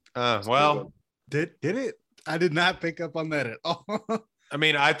 Well, Did it? I did not pick up on that at all. I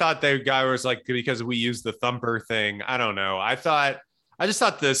mean, I thought the guy was like, because we used the thumper thing. I don't know. I just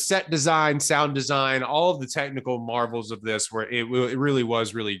thought the set design, sound design, all of the technical marvels of this were, it really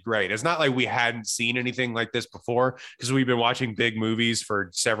was really great. It's not like we hadn't seen anything like this before because we've been watching big movies for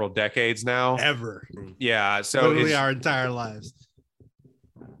several decades now. Ever. Yeah. So Literally our entire lives.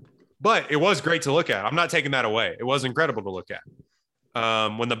 but it was great to look at. I'm not taking that away. It was incredible to look at.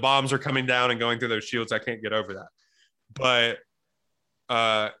 When the bombs are coming down and going through those shields, I can't get over that. But,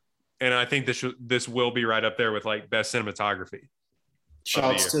 and I think this will be right up there with like best cinematography.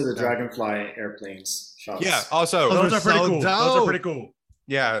 Shouts to the Dragonfly airplanes. Shouts. Yeah. Also, Those are pretty so cool. Those dope. are pretty cool.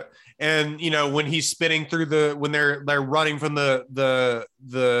 yeah. And when he's spinning through when they're running from the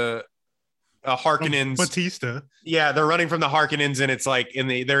Harkonnens. Batista. Yeah, they're running from the Harkonnens, and it's like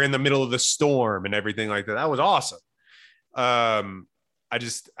they're in the middle of the storm and everything like that. That was awesome. I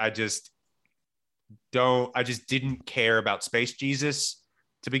just didn't care about Space Jesus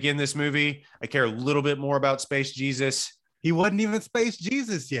to begin this movie. I care a little bit more about Space Jesus. He wasn't even Space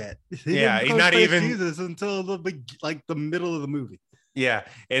Jesus yet. Yeah, didn't he's become not Space even- Jesus until the middle of the movie. Yeah.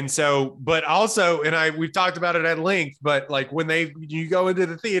 And so, but also, we've talked about it at length, but like when you go into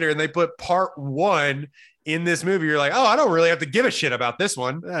the theater and they put part 1 in this movie, you're like, oh, I don't really have to give a shit about this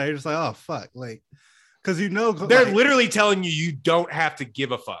one. Yeah, you're just like, oh fuck, like, because They're literally telling you don't have to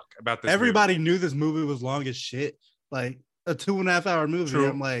give a fuck about this. everybody knew this movie was long as shit, like a 2.5 hour movie. True.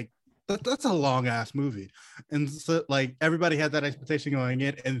 I'm like, that's a long ass movie, and so like everybody had that expectation going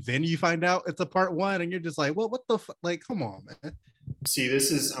in, and then you find out it's a part 1, and you're just like, well, what the fuck? Like, come on, man. See,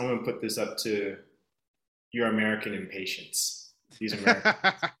 I'm going to put this up to your American impatience. These Americans.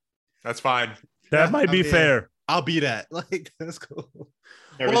 That's fine. That might be I mean, fair. I'll be that. Like, that's cool.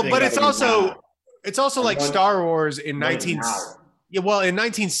 Well, but it's also like One- Star Wars in Right 19 now. yeah, well, in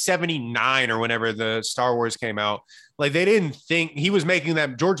 1979 or whenever the Star Wars came out, like they didn't think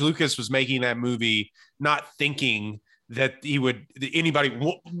George Lucas was making that movie not thinking that anybody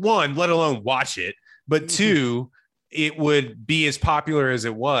one, let alone watch it, but two, it would be as popular as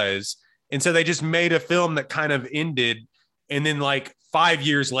it was. And so they just made a film that kind of ended. And then like 5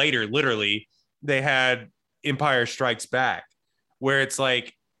 years later, literally, they had Empire Strikes Back, where it's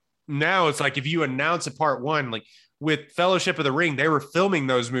like, now it's like if you announce a part 1, like with Fellowship of the Ring, they were filming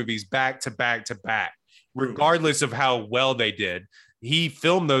those movies back to back to back, regardless of how well they did. He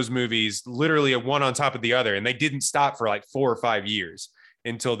filmed those movies literally one on top of the other, and they didn't stop for like 4 or 5 years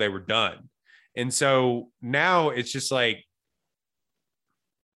until they were done. And so now it's just like,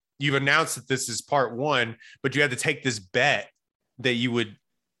 you've announced that this is part 1, but you had to take this bet that you would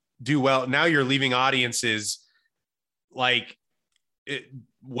do well. Now you're leaving audiences like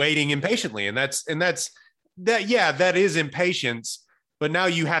waiting impatiently. And that is impatience, but now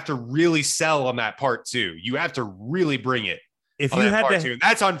you have to really sell on that part 2. You have to really bring it. If on you that had part to, 2.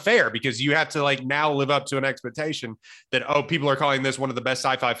 That's unfair because you have to like now live up to an expectation that, oh, people are calling this one of the best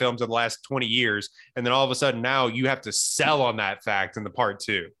sci-fi films of the last 20 years. And then all of a sudden now you have to sell on that fact in the part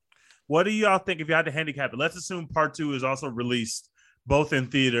 2. what do y'all think if you had to handicap it? Let's assume part 2 is also released both in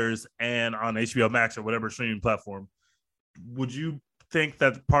theaters and on HBO Max or whatever streaming platform. Would you think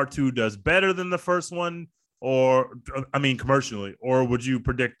that part 2 does better than the first one, or commercially, or would you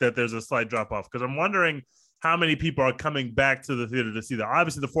predict that there's a slight drop off? Because I'm wondering how many people are coming back to the theater to see that.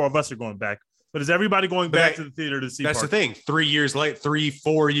 Obviously, the 4 of us are going back, but is everybody going back to the theater to see? That's part the thing. 4 years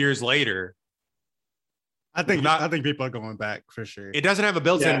later, I think people are going back for sure. it doesn't have a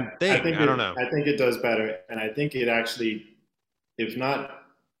built-in thing. I don't know. I think it does better. And I think it actually, if not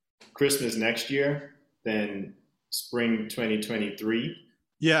Christmas next year, then spring 2023.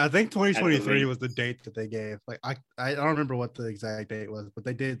 Yeah, I think 2023 rate. was the date that they gave. Like, I don't remember what the exact date was, but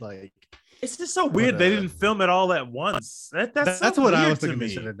they did like. It's just so weird they didn't film it all at once. That's so what I weird was to thinking they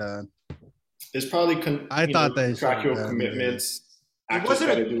me. should have done. There's probably contractual done, commitments. It Actors wasn't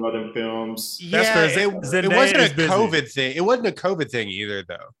got a- to do other films. Yeah, That's fair. it Zendaya wasn't is a busy. COVID thing. It wasn't a COVID thing either,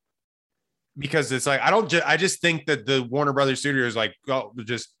 though, because it's like I just think that the Warner Brothers Studio is like, oh,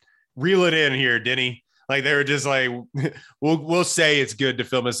 just reel it in here, Denny. Like they were just like, we'll say it's good to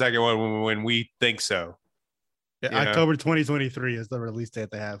film a second one when we think so. Yeah, You know? October 2023 is the release date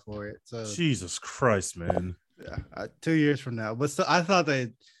they have for it. So Jesus Christ, man. yeah, 2 years from now. But still, I thought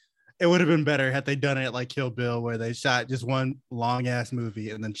it would have been better had they done it like Kill Bill, where they shot just one long ass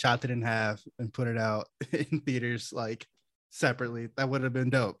movie and then chopped it in half and put it out in theaters like separately. That would have been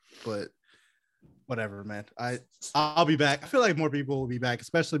dope. But whatever, man. I'll be back. I feel like more people will be back,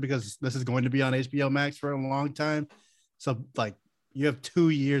 especially because this is going to be on HBO Max for a long time. So like you have 2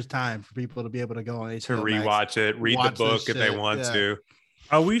 years time for people to be able to go on HBO to rewatch Max, it, read the book if they want to.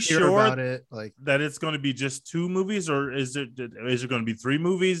 Are we hear sure about it, like that it's going to be just 2 movies, or is it going to be 3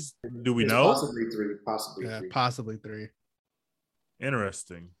 movies? Do we know? Possibly three. possibly 3.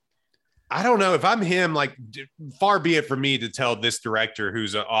 Interesting. I don't know if I'm him. Like, far be it from me to tell this director,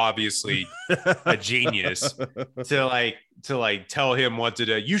 who's obviously a genius, to tell him what to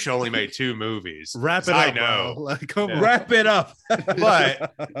do. You should only make 2 movies. Wrap it up. I know. Bro. Like, come on. Wrap it up.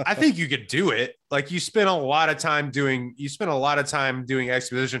 But I think you could do it. Like, you spent a lot of time doing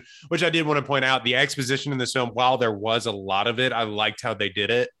exposition, which I did want to point out. The exposition in this film, while there was a lot of it, I liked how they did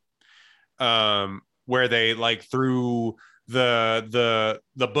it. Where they like threw the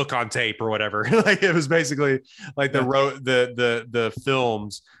book on tape or whatever. Like, it was basically like the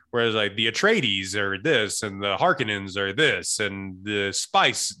films, whereas like the Atreides are this and the Harkonnens are this and the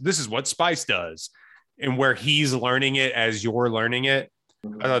Spice, this is what Spice does, and where he's learning it as you're learning it.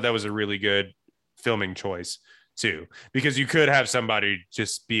 I thought that was a really good filming choice too, because you could have somebody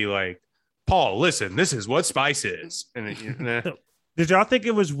just be like, Paul, listen, this is what Spice is. And did y'all think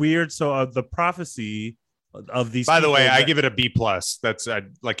it was weird? So the prophecy of these, by the way, I give it a B+. That's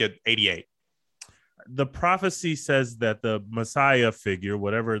like an 88. The prophecy says that the Messiah figure,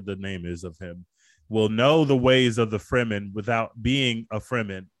 whatever the name is of him, will know the ways of the Fremen without being a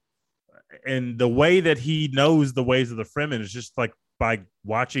Fremen. And the way that he knows the ways of the Fremen is just like by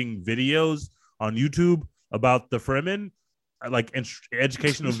watching videos on YouTube about the Fremen, like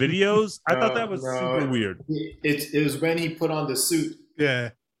educational videos. I thought that was super weird. It was when he put on the suit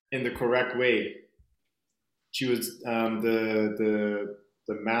in the correct way. She was the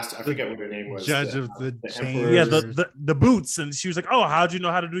master. I forget what her name was. Judge of the emperor. Yeah, the boots, and she was like, "Oh, how'd you know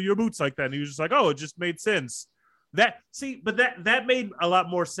how to do your boots like that?" And he was just like, "Oh, it just made sense." But that made a lot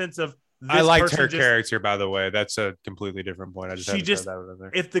more sense of. I liked her character, by the way. That's a completely different point.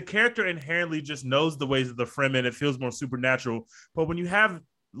 If the character inherently just knows the ways of the Fremen, it feels more supernatural. But when you have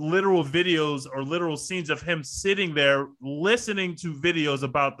literal videos or literal scenes of him sitting there listening to videos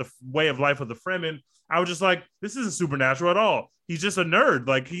about the way of life of the Fremen, I was just like, this isn't supernatural at all. He's just a nerd.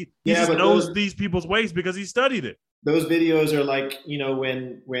 Like he just knows these people's ways because he studied it. Those videos are like,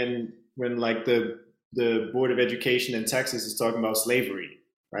 when like the Board of Education in Texas is talking about slavery,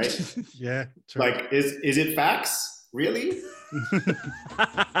 right? Yeah. True. Like, is it facts? Really?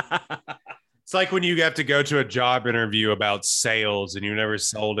 It's like when you have to go to a job interview about sales and you've never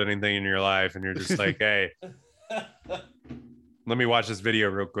sold anything in your life, and you're just like, hey, let me watch this video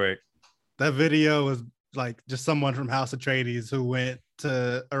real quick. That video was like just someone from House Atreides who went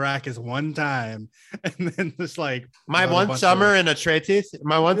to Arrakis one time and then just like my one summer in Atreides,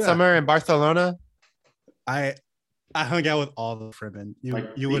 my one summer in Barcelona. I hung out with all the Fremen. You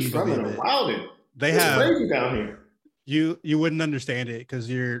wouldn't believe it. Wilding. They have crazy down here. You wouldn't understand it because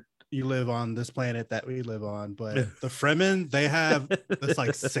you live on this planet that we live on, but the Fremen, they have this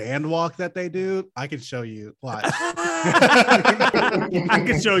like sand walk that they do. I can show you. Watch. I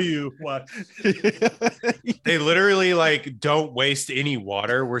can show you what. They literally like don't waste any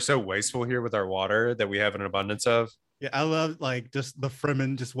water. We're so wasteful here with our water that we have an abundance of. Yeah, I love like just the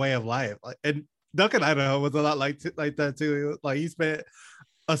Fremen just way of life. Like, and Duncan Idaho was a lot like that too. Like he spent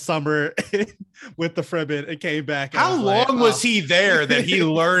a summer with the Fremen and came back. How long was he there that he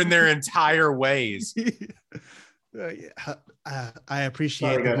learned their entire ways? I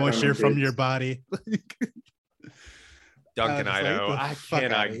appreciate the moisture from your body. Duncan Idaho. I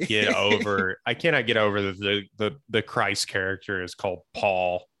cannot get over the Christ character is called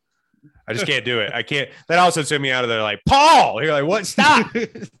Paul. I just can't do it. I can't. That also took me out of there like, Paul. You're like, what? Stop.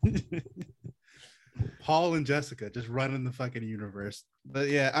 Paul and Jessica just running the fucking universe. But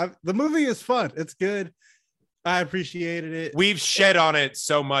yeah, the movie is fun. It's good. I appreciated it. We've shed on it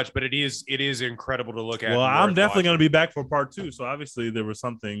so much, but it is incredible to look at. Well, I'm definitely going to be back for part 2. So obviously there was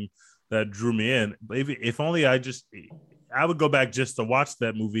something that drew me in. If only I would go back just to watch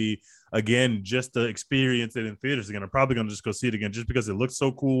that movie again, just to experience it in theaters again. I'm probably going to just go see it again just because it looks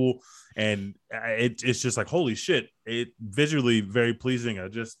so cool. And it's just like, holy shit. It visually very pleasing. I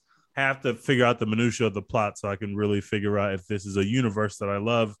just have to figure out the minutia of the plot so I can really figure out if this is a universe that I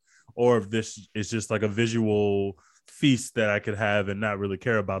love or if this is just like a visual feast that I could have and not really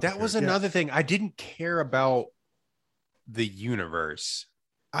care about. That was another thing. I didn't care about the universe.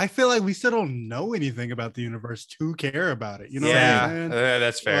 I feel like we still don't know anything about the universe to care about it. You know what I'm saying?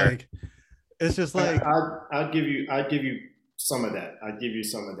 That's fair. Like, it's just like I'll give you some of that. I'll give you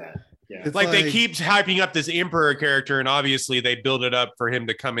some of that. Yeah. It's Like they keep hyping up this emperor character, and obviously they build it up for him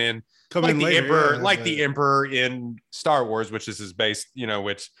to come in like the later, emperor, yeah, like but- the emperor in Star Wars, which is his base,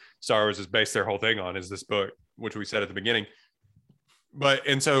 which Star Wars is based their whole thing on, is this book, which we said at the beginning.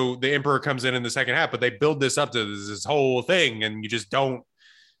 And so the emperor comes in the second half, but they build this up to this whole thing, and you just don't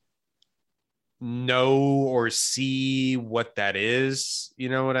know or see what that is,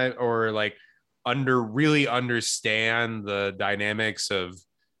 or like really understand the dynamics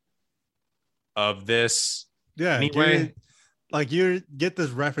of this. Yeah, Anyway, you get this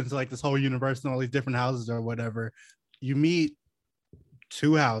reference to like this whole universe and all these different houses or whatever. You meet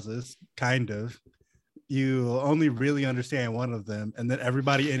two houses, kind of. You only really understand one of them, and then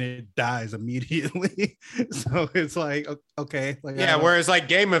everybody in it dies immediately. So it's like, okay, like, yeah. Whereas like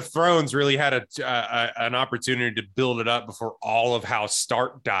Game of Thrones really had an opportunity to build it up before all of House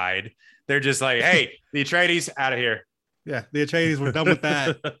Stark died. They're just like, hey, the Atreides out of here. Yeah, the Atreides were done with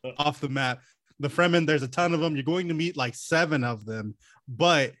that. Off the map. The Fremen, there's a ton of them. You're going to meet like 7 of them,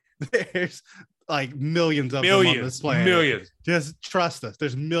 but there's like millions of them on this planet. Millions. Just trust us.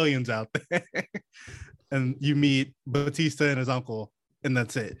 There's millions out there. And you meet Batista and his uncle, and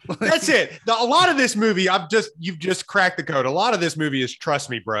that's it. That's it. A lot of this movie, you've just cracked the code. A lot of this movie is trust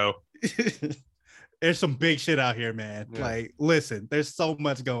me, bro. There's some big shit out here, man. Yeah. Like, listen, there's so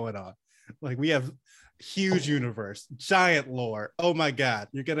much going on. Like, we have huge universe, giant lore. Oh my God.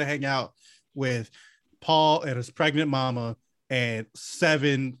 You're gonna hang out with Paul and his pregnant mama and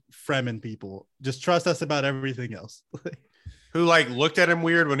 7 Fremen people. Just trust us about everything else. Who like looked at him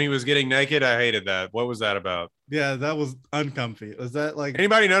weird when he was getting naked? I hated that. What was that about? Yeah, that was uncomfy. Was that like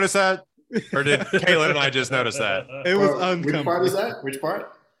Anybody notice that? Or did Caitlin and I just notice that? it was Which uncomfy? part is that? Which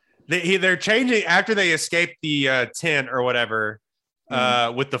part? They're changing after they escape the tent or whatever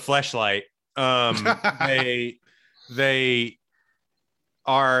with the fleshlight. They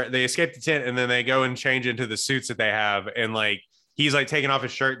escape the tent and then they go and change into the suits that they have, and like he's like taking off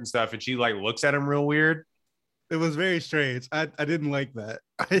his shirt and stuff, and she like looks at him real weird. It was very strange. I didn't like that.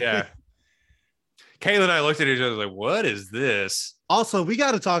 Yeah. Kayla and I looked at each other like, what is this? Also, we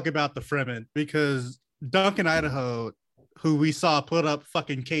got to talk about the Fremen, because Duncan Idaho, who we saw put up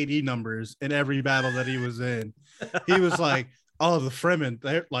fucking KD numbers in every battle that he was in, he was like, oh, the Fremen,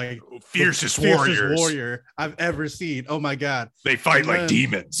 they're like Fiercest the warriors. warrior I've ever seen. Oh my God. They fight And like then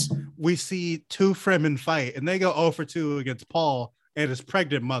demons. We see 2 Fremen fight, and they go 0 for 2 against Paul and his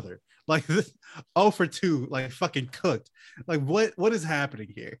pregnant mother. Like this 0 for 2, like fucking cooked. Like what is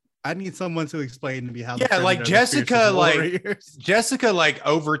happening here? I need someone to explain to me how. Yeah, the Fremen like are the Jessica, fiercest like warriors. Jessica, like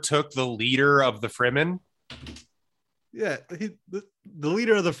overtook the leader of the Fremen. Yeah, the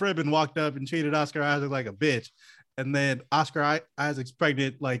leader of the Fremen walked up and treated Oscar Isaac like a bitch, and then Oscar Isaac's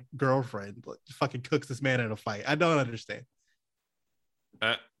pregnant like girlfriend like, fucking cooks this man in a fight. I don't understand.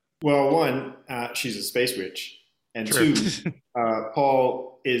 Well, one, she's a space witch, and True. 2,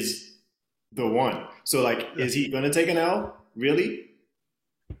 Paul is the one. So, like, is he going to take an L? Really?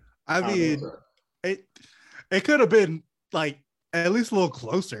 I mean, it could have been like at least a little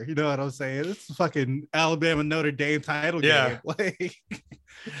closer. You know what I'm saying? It's a fucking Alabama Notre Dame title Yeah. game. Like,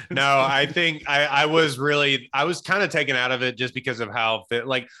 No, I think I was kind of taken out of it just because of how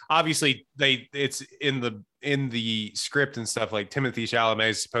like obviously it's in the script and stuff, like Timothy Chalamet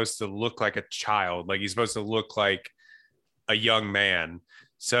is supposed to look like a child, like he's supposed to look like a young man.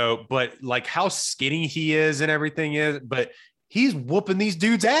 So, but like how skinny he is and everything is, but he's whooping these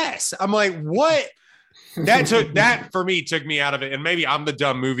dudes' ass. I'm like, what? That for me took me out of it. And maybe I'm the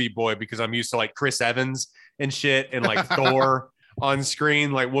dumb movie boy because I'm used to like Chris Evans and shit and like Thor on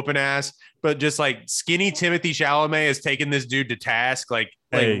screen, like whooping ass. But just like skinny Timothy Chalamet has taken this dude to task. Like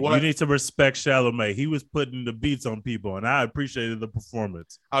Hey, what? you need to respect Chalamet. He was putting the beats on people, and I appreciated the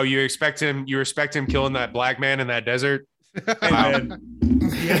performance. Oh, you respect him killing that black man in that desert? Hey, man,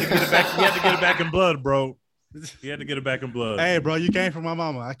 he had to get it back. He had to get it back in blood, bro. He had to get it back in blood. hey, bro, you came from my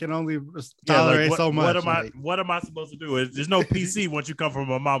mama. I can only Yeah, like, tolerate so much. What am I supposed to do? There's no PC once you come from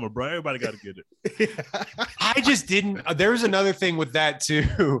my mama, bro. Everybody got to get it. I just didn't. There was another thing with that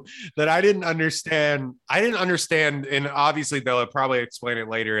too that I didn't understand. And obviously they'll probably explain it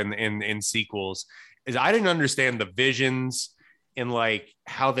later in sequels. Is I didn't understand the visions and like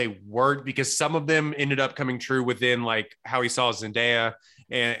how they worked, because some of them ended up coming true within like how he saw Zendaya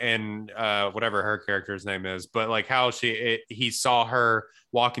and whatever her character's name is, but like how he saw her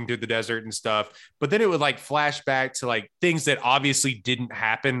walking through the desert and stuff. But then it would like flash back to like things that obviously didn't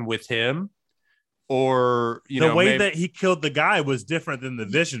happen with him. Or The way that he killed the guy was different than the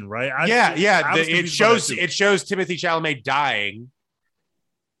vision, right? It shows Timothy Chalamet dying,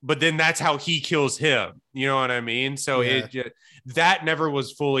 but then that's how he kills him. You know what I mean? So Yeah. that never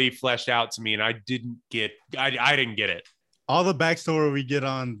was fully fleshed out to me, and I didn't get it. All the backstory we get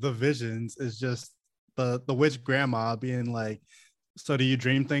on the visions is just the witch grandma being like, so do you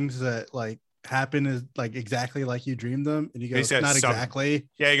dream things that like happen is like exactly like you dreamed them? And he goes, said not some. exactly.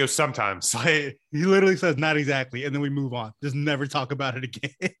 Yeah, he goes sometimes. He literally says not exactly, and then we move on. Just never talk about it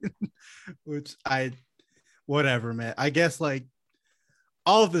again. Which whatever, man. I guess like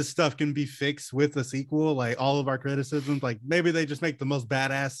all of this stuff can be fixed with a sequel. Like all of our criticisms, like maybe they just make the most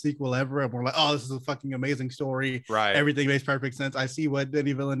badass sequel ever, and we're like, oh, this is a fucking amazing story. Right. Everything makes perfect sense. I see what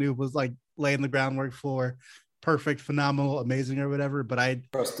Denis Villeneuve was like laying the groundwork for. Perfect, phenomenal, amazing, or whatever. But I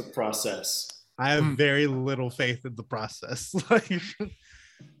Trust the process. have very little faith in the process. Like,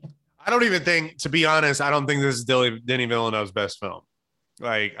 I don't even think, to be honest, I don't think this is Denis Villeneuve's best film.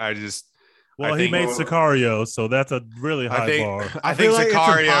 Like, Well, he he made Sicario, so that's a really high bar. I feel think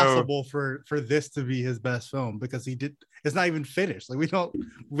like Sicario. it's impossible for this to be his best film because it's not even finished. Like we don't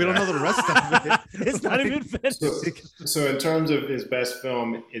know the rest of it. It's not even finished. So in terms of his best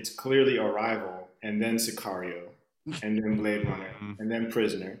film, it's clearly Arrival, and then Sicario, and then Blade Runner, and then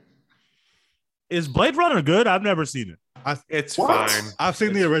Prisoner. Is Blade Runner good? I've never seen it. It's What? fine. I've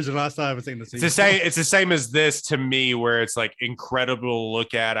seen the original. I still haven't seen the sequel. It's the same as this to me, where it's like incredible to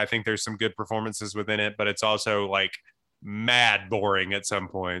look at. I think there's some good performances within it, but it's also like mad boring at some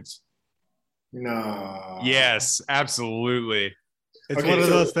points. No. Yes, absolutely. It's Okay, one of so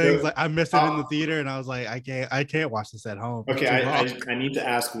those things. the- Like I missed it in the theater, and I was like, I can't watch this at home. Okay, It's too long. I need to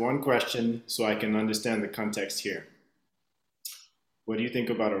ask one question so I can understand the context here. What do you think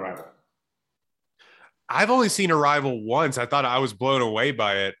about Arrival? I've only seen Arrival once. I thought I was blown away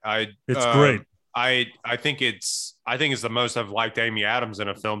by it. It's great. I think it's the most I've liked Amy Adams in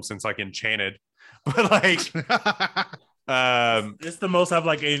a film since like Enchanted. But like It's the most I've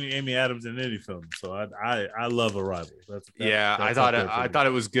liked Amy Adams in any film. So I love Arrival. I thought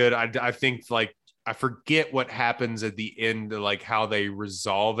it was good. I think like I forget what happens at the end, like how they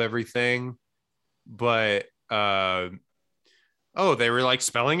resolve everything, but they were like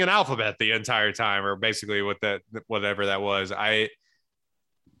spelling an alphabet the entire time, or basically whatever that was. I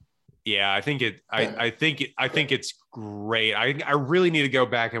think it's great. I really need to go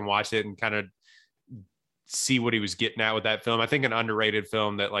back and watch it and kind of see what he was getting at with that film. I think an underrated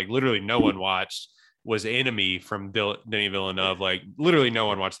film that like literally no one watched was Enemy from Denis Villeneuve. Like literally no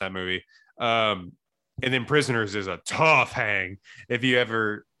one watched that movie. And then Prisoners is a tough hang if you've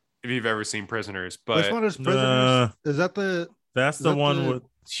ever seen Prisoners. But Which one is Prisoners? Is that the? That's the one with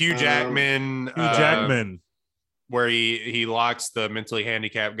Hugh Jackman. Hugh Jackman, where he locks the mentally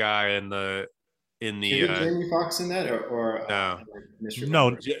handicapped guy in the Is Jamie Foxx in that or no.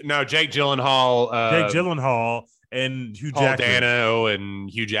 No, Jake Gyllenhaal, Jake Gyllenhaal and Hugh Paul Jackman. Dano and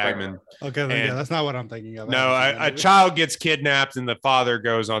Hugh Jackman. Okay, then, yeah, And- that's not what I'm thinking of. No, a child gets kidnapped and the father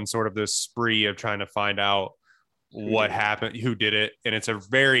goes on sort of this spree of trying to find out what happened, who did it, and it's a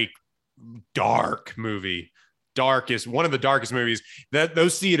very dark movie. Darkest, one of the darkest movies.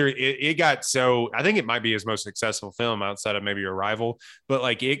 Those theaters, it got so. I think it might be his most successful film outside of maybe Arrival, but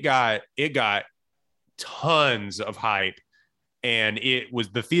like it got tons of hype, and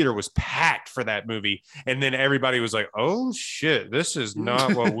the theater was packed for that movie. And then everybody was like, "Oh shit, this is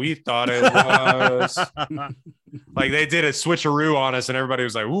not what we thought it was." Like they did a switcheroo on us, and everybody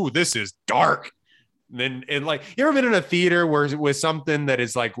was like, "Ooh, this is dark." And like, you ever been in a theater where with something that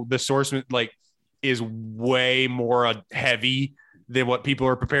is like the source like is way more heavy than what people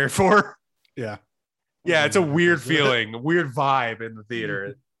are prepared for? Yeah. Yeah, it's a weird feeling, a weird vibe in the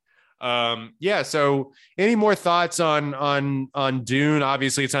theater. So any more thoughts on Dune?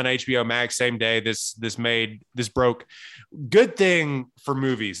 Obviously it's on HBO Max same day this broke. Good thing for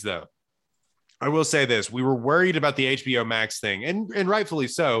movies though. I will say this, we were worried about the HBO Max thing, and rightfully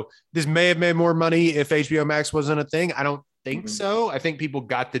so. This may have made more money if HBO Max wasn't a thing. I don't think so. I think people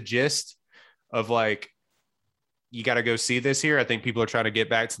got the gist of like, you got to go see this here. I think people are trying to get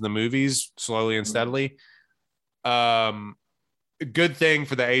back to the movies slowly and steadily. Good thing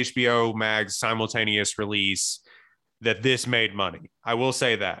for the HBO Max simultaneous release that this made money. I will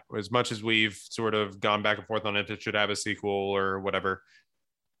say that, as much as we've sort of gone back and forth on if it should have a sequel or whatever,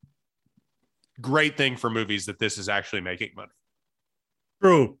 great thing for movies that this is actually making money.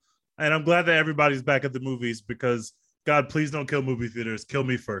 True. And I'm glad that everybody's back at the movies because God, please don't kill movie theaters. Kill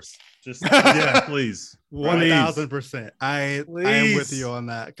me first. Just please. 1000%. I am with you on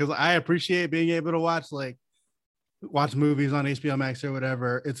that because I appreciate being able to watch movies on HBO Max or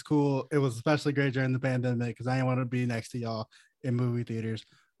whatever. It's cool. It was especially great during the pandemic because I didn't want to be next to y'all in movie theaters.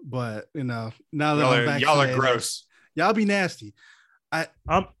 But now that I'm Y'all are vaccinated, gross. Y'all be nasty.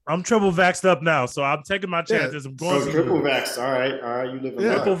 I'm triple vaxxed up now, so I'm taking my chances. I'm going So triple vax. All right. You live a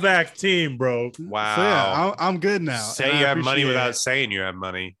triple vax team, bro. Wow. So yeah, I'm good now. Say you have money without saying you have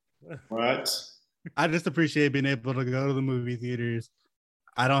money. What? I just appreciate being able to go to the movie theaters.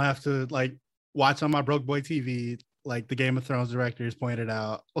 I don't have to like watch on my broke boy TV, like the Game of Thrones directors pointed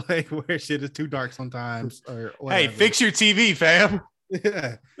out, like where shit is too dark sometimes. Or whatever. Hey, fix your TV, fam.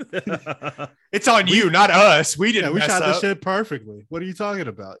 Yeah. It's on you, not us. We didn't. We mess shot up. the shit perfectly. What are you talking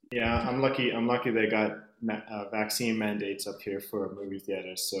about? Yeah, I'm lucky. I'm lucky they got vaccine mandates up here for movie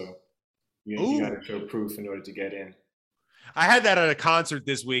theaters. So you got to show proof in order to get in. I had that at a concert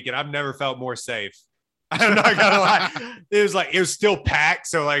this week, and I've never felt more safe. I'm not gonna lie. It was still packed,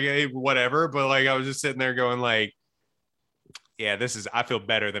 so like whatever. But like I was just sitting there going like, yeah, I feel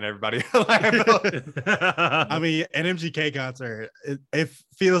better than everybody. I mean, an MGK concert, it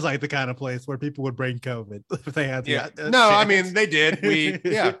feels like the kind of place where people would bring COVID if they had to. Yeah. No, I mean they did.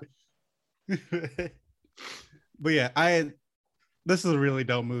 Yeah. But yeah, this is a really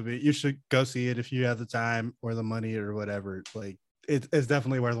dope movie. You should go see it if you have the time or the money or whatever. Like it's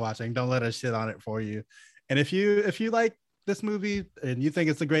definitely worth watching. Don't let us shit on it for you. And if you like this movie and you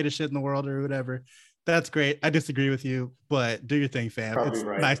think it's the greatest shit in the world or whatever, that's great. I disagree with you, but do your thing, fam. Probably It's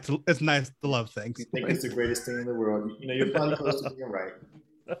right. nice to love things. You think it's the greatest thing in the world? You're probably close to being right.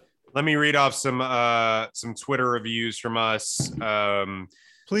 Let me read off some Twitter reviews from us.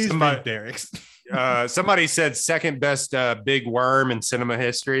 Please, somebody, Derek's. Somebody said second best big worm in cinema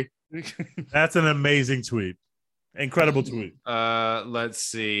history. That's an amazing tweet. Incredible tweet. Let's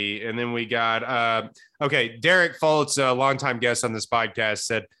see. And then we got okay, Derek Foltz, a longtime guest on this podcast,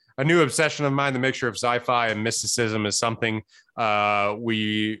 said a new obsession of mine, the mixture of sci-fi and mysticism, is something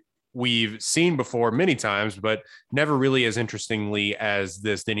we've seen before many times, but never really as interestingly as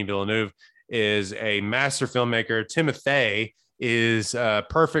this. Denis Villeneuve is a master filmmaker. Timothée is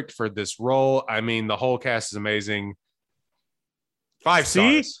perfect for this role. I mean, the whole cast is amazing. 5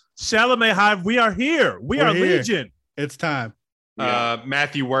 stars. Chalamet Hive, we are here. We're here. Legion. It's time.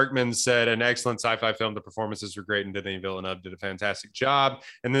 Matthew Workman said an excellent sci-fi film. The performances were great, and Denis Villeneuve did a fantastic job.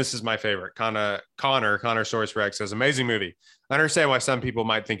 And this is my favorite. Connor Source Rex says amazing movie. I understand why some people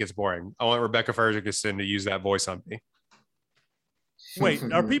might think it's boring. I want Rebecca Ferguson to use that voice on me. Wait,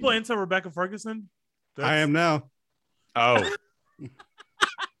 are people into Rebecca Ferguson? I am now. Oh,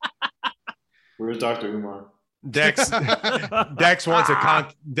 Where's Dr. Umar? Dex wants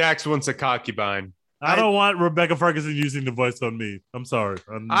a concubine. I don't want Rebecca Ferguson using the voice on me. I'm sorry.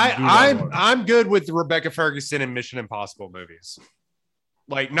 I'm good with Rebecca Ferguson in Mission Impossible movies.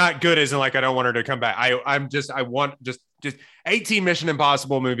 Like not good as in like I don't want her to come back. I want just 18 Mission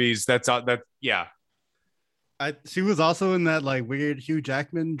Impossible movies. Yeah. She was also in that like weird Hugh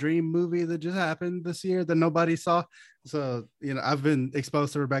Jackman dream movie that just happened this year that nobody saw. So I've been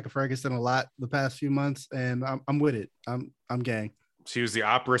exposed to Rebecca Ferguson a lot the past few months, and I'm with it. I'm gang. She was the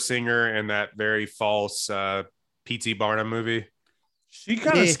opera singer in that very false P.T. Barnum movie. She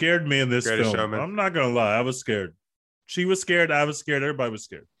kind of scared me in this Greatest film. Showman. I'm not gonna lie, I was scared. She was scared. I was scared. Everybody was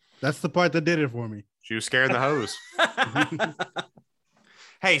scared. That's the part that did it for me. She was scaring the hose.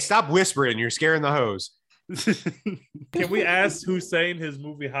 Hey, stop whispering. You're scaring the hose. Can we ask Hussein his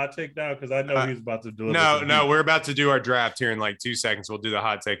movie hot take now? Because I know he's about to deliver. No, we're about to do our draft here in like 2 seconds. We'll do the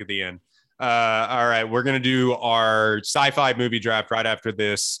hot take at the end. All right, we're gonna do our sci-fi movie draft right after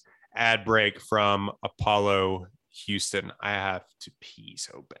this ad break from Apollo Houston. I have to pee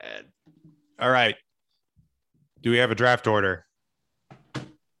so bad. All right, do we have a draft order?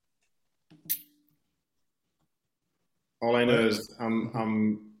 All I know is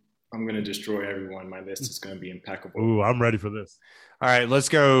I'm going to destroy everyone. My list is going to be impeccable. Ooh, I'm ready for this. All right, let's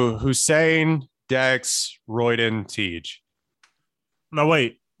go. Hussein, Dex, Royden, Tej. No,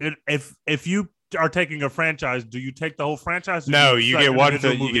 wait. If you are taking a franchise, do you take the whole franchise? No, you get one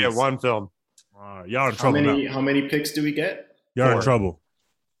film. You get one film. Y'all in trouble. How many picks do we get? Y'all in trouble.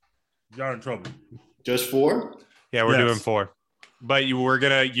 Y'all in trouble. Just 4? Yeah, we're doing 4. But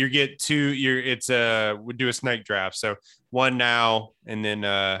you get 2. We do a snake draft. So 1 now and then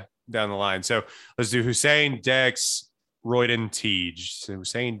down the line. So let's do Hussein, Dex, Royden, Tej. So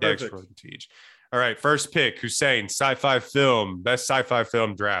Hussein, Dex, Royden, Tej. All right, first pick, Hussein, sci-fi film, best sci-fi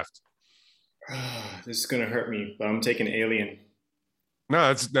film draft. This is gonna hurt me, but I'm taking Alien.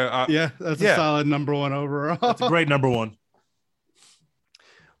 No, that's a solid number 1 overall. That's a great number 1.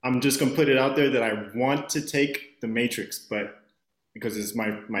 I'm just gonna put it out there that I want to take The Matrix, but because it's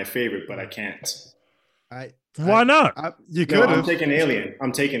my favorite, but I can't. Why not? You could have. I'm taking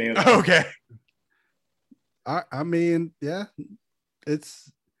Alien. Okay. I mean, yeah,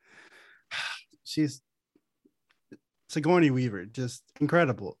 she's Sigourney Weaver, just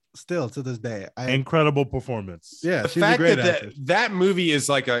incredible. Still to this day, Incredible performance. yeah, The she's a fact great that actress. that movie is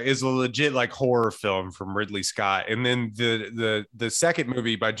like a legit like horror film from Ridley Scott, and then the second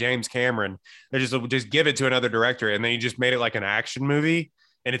movie by James Cameron, they just give it to another director, and then he just made it like an action movie,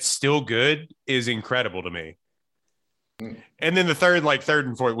 and it's still good, is incredible to me. And then the third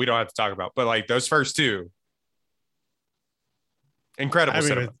and fourth, we don't have to talk about, but like those first two, incredible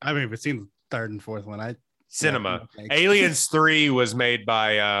cinema. I haven't even seen the third and fourth one. Cinema. Yeah, Aliens 3 was made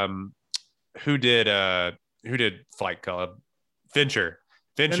by who did Flight Club? Fincher.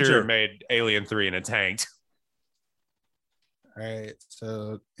 Fincher made Alien 3 and it tanked. All right,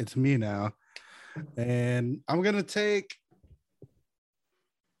 so it's me now, and I'm gonna take.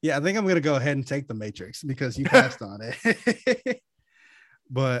 Yeah, I think I'm gonna go ahead and take The Matrix because you passed on it.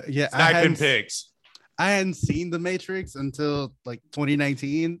 But yeah, Sniping picks. I hadn't seen The Matrix until like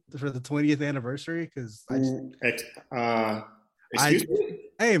 2019 for the 20th anniversary because excuse me?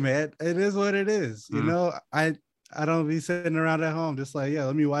 Hey man, it is what it is. You know, I don't be sitting around at home just like, yeah,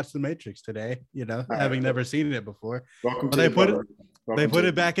 let me watch The Matrix today, you know, having never seen it before. Welcome But to they put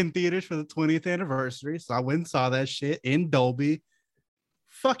it back in theaters for the 20th anniversary. So I went and saw that shit in Dolby.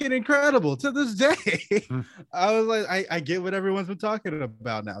 Fucking incredible to this day. I was like, I get what everyone's been talking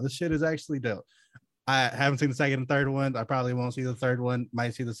about now. This shit is actually dope. I haven't seen the second and third one. I probably won't see the third one,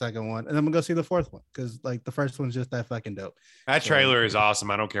 might see the second one, and I'm gonna go see the fourth one because like the first one's just that fucking dope. That trailer is awesome.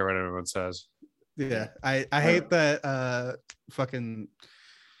 I don't care what everyone says. Yeah, I hate that fucking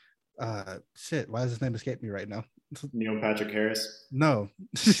shit. Why does his name escape me right now? Neil Patrick Harris. No,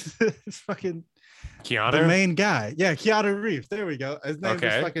 it's fucking Keanu, the main guy. Yeah, Keanu Reeves. There we go. His name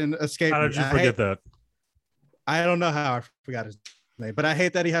just fucking escaped How me. did you forget that? I don't know how I forgot his name, but I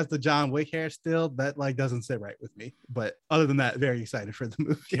hate that he has the John Wick hair still. That like doesn't sit right with me. But other than that, very excited for the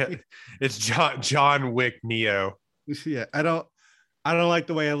movie. Yeah, it's John Wick Neo. Yeah, I don't like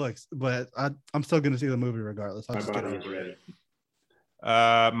the way it looks, but I'm still gonna see the movie regardless. My body is ready.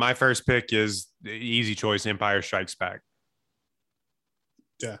 My first pick is the easy choice, Empire Strikes Back.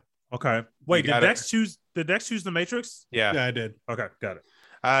 Yeah. Okay. Wait, You did Dex choose The Matrix? Yeah. Yeah, I did. Okay, got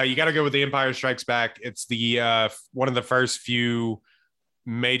it. You got to go with The Empire Strikes Back. It's the one of the first few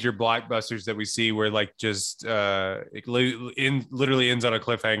major blockbusters that we see where like just it literally ends on a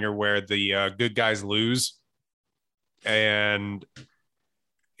cliffhanger where the good guys lose, and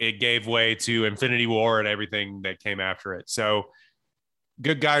it gave way to Infinity War and everything that came after it. So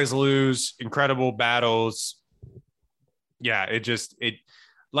good guys lose, incredible battles. Yeah, it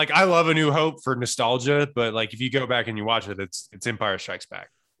like I love A New Hope for nostalgia, but like if you go back and you watch it, it's Empire Strikes Back.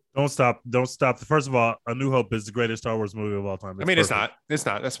 Don't stop. First of all, A New Hope is the greatest Star Wars movie of all time. It's not.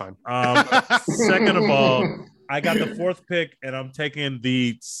 That's fine. Second of all, I got the fourth pick, and I'm taking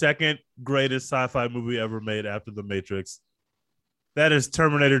the second greatest sci-fi movie ever made after The Matrix. That is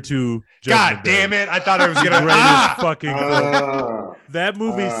Terminator 2. God damn it! I thought I was gonna greatest fucking film. That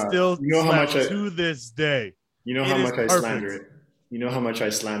movie still slaps to this day. You know how much I slander it. You know how much I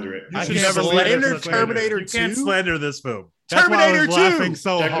slander it. I can never slander Terminator 2. You can't slander this film. Terminator 2. Laughing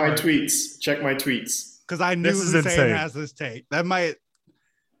so Check hard. my tweets. Check my tweets. Because I knew This is Hussein insane. has this take. That might.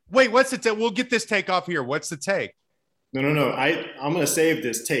 Wait, what's the take? We'll get this take off here. What's the take? No. I'm gonna save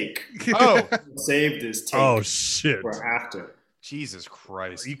this take. Oh, Save this take. Oh shit! For after. Jesus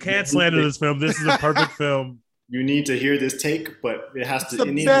Christ! You can't slander this film. This is a perfect film. You need to hear this take, but it has It's to. the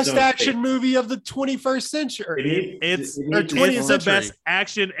it needs best its own action take. movue of the 21st century. It's It needs- 20th it's the century. best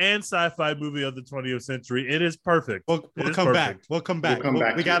action and sci-fi movie of the 20th century. It is perfect. We'll It is come back. perfect. We'll come back. come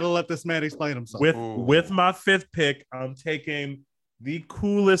back We to got to it. let this man explain himself. With my fifth pick, I'm taking the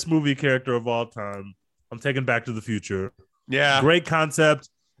coolest movie character of all time. I'm taking Back to the Future. Yeah, Great concept.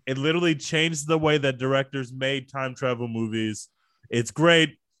 It literally changed the way that directors made time travel movies. It's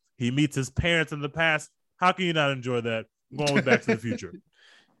great. He meets his parents in the past. How can you not enjoy that? I'm going with Back to the Future.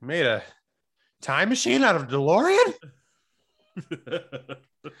 made a time machine out of DeLorean.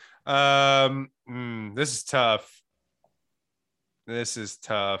 This is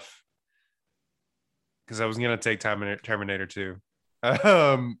tough. Because I was gonna take Terminator 2.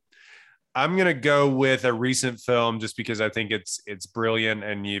 I'm gonna go with a recent film just because I think it's brilliant.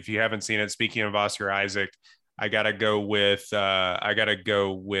 And if you haven't seen it, speaking of Oscar Isaac, I gotta go with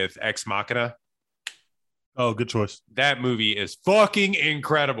Ex Machina. Oh, good choice. That movie is fucking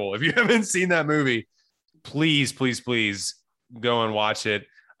incredible. If you haven't seen that movie, please go and watch it.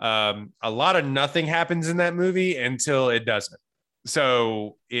 A lot of nothing happens in that movie until it doesn't.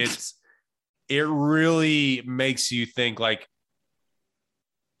 So it really makes you think like,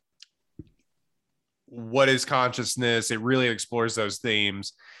 what is consciousness? It really explores those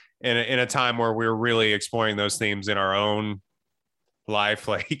themes. in a time where we're really exploring those themes in our own life,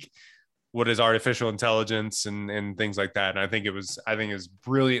 like what is artificial intelligence and things like that. And I think it was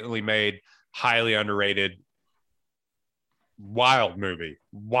brilliantly made, highly underrated, wild movie.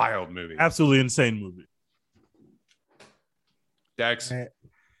 Absolutely insane movie. Dex.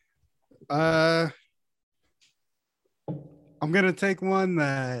 I'm gonna take one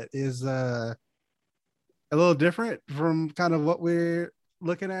that is a little different from kind of what we're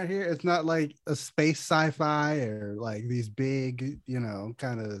looking at here. It's not like a space sci-fi or like these big,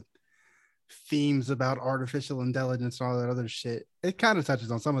 kind of themes about artificial intelligence and all that other shit. It kind of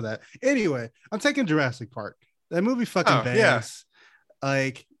touches on some of that. Anyway, I'm taking Jurassic Park. That movie fucking bangs. Yeah.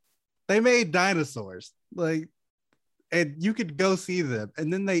 Like, they made dinosaurs, like, and you could go see them,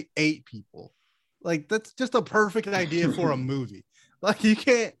 and then they ate people. Like, that's just a perfect idea for a movie. Like, you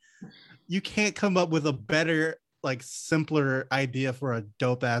can't come up with a better, like, simpler idea for a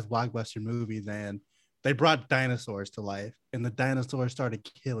dope ass blockbuster movie than they brought dinosaurs to life, and the dinosaurs started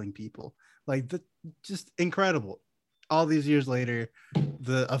killing people. Like, just incredible. All these years later,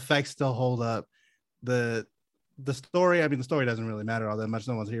 the effects still hold up. The story, I mean, the story doesn't really matter all that much.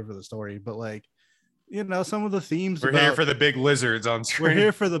 No one's here for the story, but like, some of the themes. We're here for the big lizards on screen. We're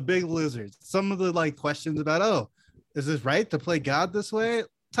here for the big lizards. Some of the like questions about, oh, is this right to play God this way?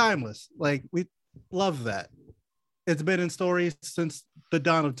 Timeless. Like, we love that. It's been in stories since the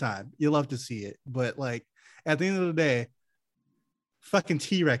dawn of time. You love to see it, but like at the end of the day, fucking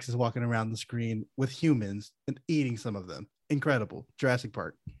T-Rex is walking around the screen with humans and eating some of them. Incredible. Jurassic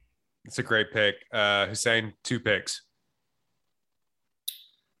Park. It's a great pick. Hussein, 2 picks.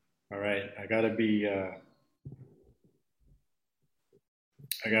 All right, I gotta be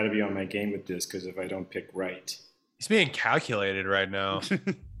on my game with this, because if I don't pick right, He's being calculated right now.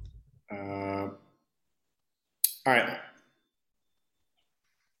 all right.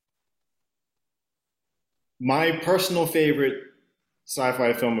 My personal favorite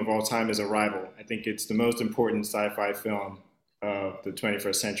sci-fi film of all time is Arrival. I think it's the most important sci-fi film of the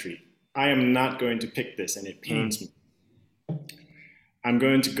 21st century. I am not going to pick this, and it pains me. I'm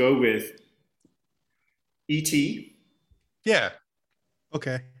going to go with E.T. Yeah.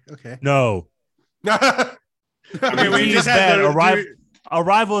 Okay. No. I mean, we E.T. just is had bad.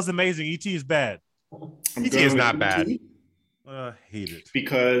 Arrival is amazing. E.T. is bad. I'm E.T. going is with not bad. E.T. Hate it.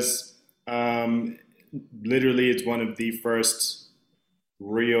 because literally it's one of the first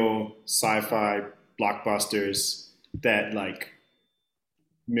real sci-fi blockbusters that, like,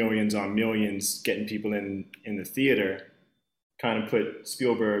 millions on millions, getting people in the theater, kind of put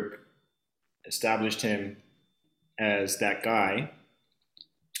Spielberg, established him as that guy.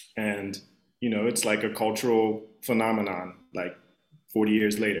 And, it's like a cultural phenomenon, like 40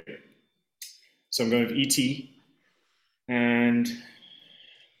 years later. So I'm going with E.T. And,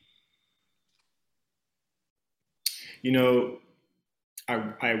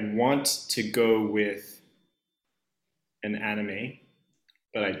 I want to go with an anime,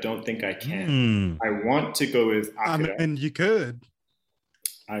 but I don't think I can. I want to go with Akira. I mean, you could.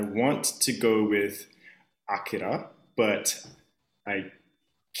 I want to go with Akira, but I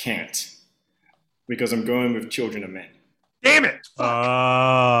can't, because I'm going with Children of Men. Damn it!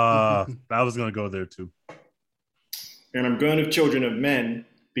 I was gonna go there too. And I'm going with Children of Men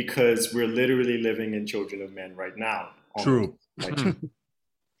because we're literally living in Children of Men right now. True. Like,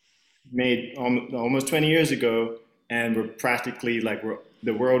 made almost 20 years ago, and we're practically like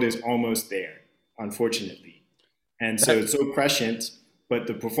the world is almost there, unfortunately. And so it's so prescient, but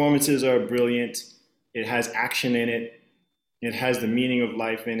the performances are brilliant. It has action in it. It has the meaning of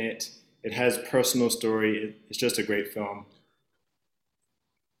life in it. It has personal story. It's just a great film.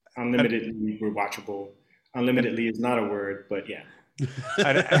 Unlimitedly rewatchable. Unlimitedly is not a word, but yeah.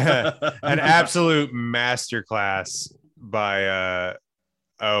 An absolute masterclass by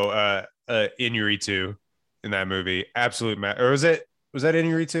Inarritu in that movie. Absolute or was that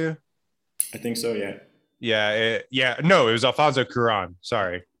Inarritu? I think so, yeah. No, it was Alfonso Cuarón.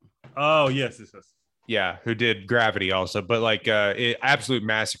 Sorry. Oh, yes. Yeah, who did Gravity also, but like absolute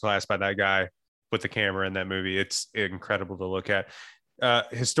masterclass by that guy with the camera in that movie. It's incredible to look at.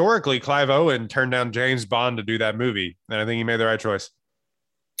 Historically, Clive Owen turned down James Bond to do that movie, and I think he made the right choice.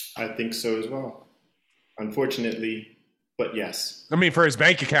 I think so as well. Unfortunately, but yes. I mean, for his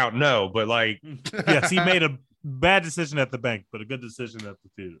bank account, no, but like, yes, he made a bad decision at the bank, but a good decision at the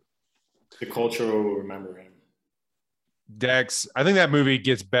theater. The culture will remember him. Dex, I think that movie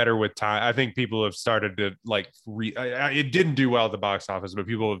gets better with time. I think people have started to like it didn't do well at the box office, but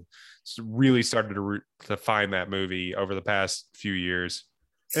people have really started to find that movie over the past few years.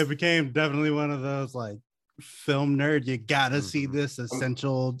 It became definitely one of those like film nerd, you gotta see Mhm. this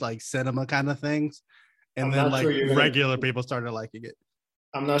essential like cinema kind of things. And I'm then not like sure you're gonna- regular people started liking it.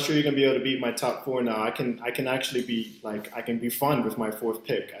 I'm not sure you're gonna be able to beat my top 4 now. I can actually be like I can be fun with my 4th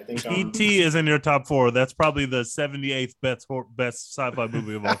pick. I think E.T. is in your top 4. That's probably the 78th best sci-fi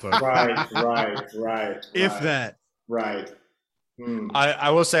movie of all time. right. If that. Right.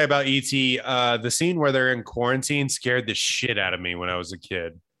 I will say about E.T., the scene where they're in quarantine scared the shit out of me when I was a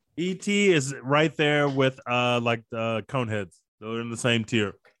kid. E.T. is right there with like Coneheads. They're in the same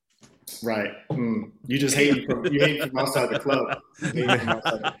tier. Right. You just hate from outside the club. You hate from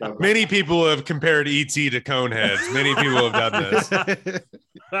outside the club. Many people have compared E.T. to Coneheads. Many people have done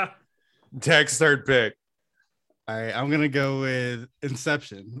this. Tech's third pick. All right, I'm gonna go with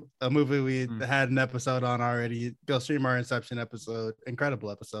Inception, a movie we had an episode on already. Go stream our Inception episode.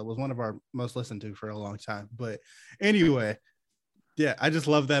 Incredible episode. Was one of our most listened to for a long time. But anyway, yeah, I just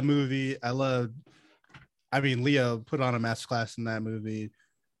love that movie. Leo put on a masterclass in that movie.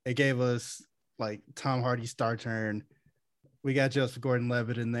 It gave us like Tom Hardy star turn. We got Joseph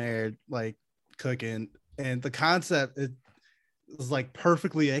Gordon-Levitt in there, like cooking, and the concept it was like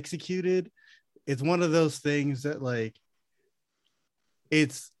perfectly executed. It's one of those things that like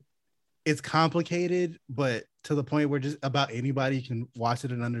it's complicated, but to the point where just about anybody can watch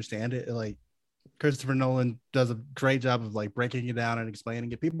it and understand it. Like Christopher Nolan does a great job of like breaking it down and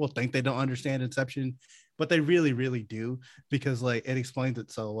explaining it. People think they don't understand Inception, but they really, really do, because like it explains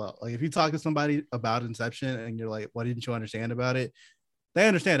it so well. Like if you talk to somebody about Inception and you're like, what didn't you understand about it? They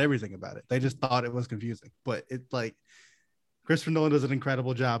understand everything about it. They just thought it was confusing, but it's like Christopher Nolan does an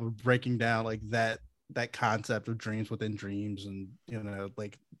incredible job of breaking down like that concept of dreams within dreams, and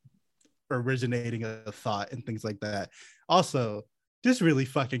like originating a thought and things like that. Also, just really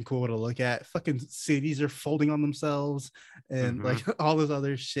fucking cool to look at. Fucking cities are folding on themselves and like all this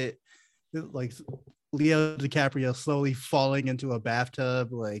other shit. Like Leo DiCaprio slowly falling into a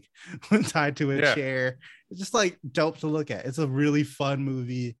bathtub, like tied to a chair. It's just like dope to look at. It's a really fun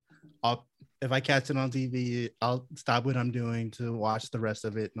movie. If I catch it on TV, I'll stop what I'm doing to watch the rest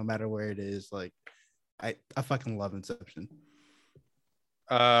of it, no matter where it is. Like, I fucking love Inception.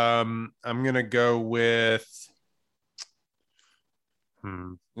 I'm gonna go with.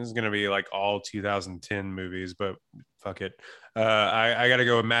 This is gonna be like all 2010 movies, but fuck it. I gotta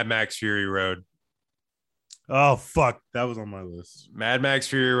go with Mad Max Fury Road. Oh fuck, that was on my list. Mad Max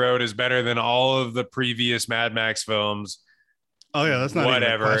Fury Road is better than all of the previous Mad Max films. Oh yeah, that's not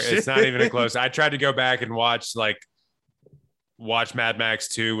whatever. It's not even a close. I tried to go back and watch Mad Max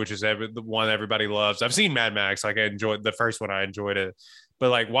 2, which is the one everybody loves. I've seen Mad Max. Like I enjoyed the first one. I enjoyed it, but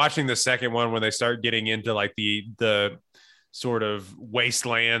like watching the second one when they start getting into like the sort of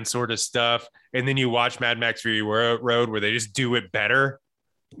wasteland sort of stuff, and then you watch Mad Max Fury Road where they just do it better.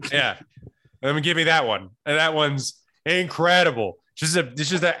 Yeah, give me that one. And that one's incredible. It's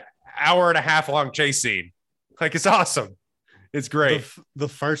just an hour and a half long chase scene. Like it's awesome. It's great. The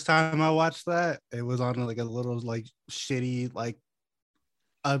first time I watched that, it was on like a little like shitty like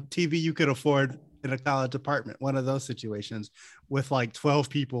a TV you could afford in a college apartment, one of those situations with like 12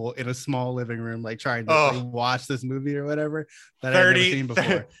 people in a small living room, like trying to like, watch this movie or whatever that I've never seen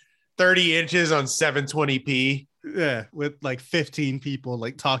before. 30 inches on 720p. Yeah, with like 15 people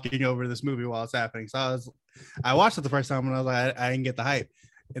like talking over this movie while it's happening. So I watched it the first time and I was like, I didn't get the hype.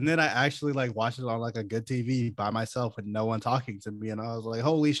 And then I actually like watched it on like a good TV by myself with no one talking to me. And I was like,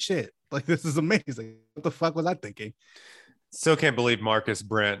 holy shit, like this is amazing. What the fuck was I thinking? Still can't believe Marcus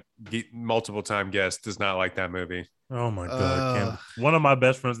Brent, multiple time guest, does not like that movie. Oh my God. One of my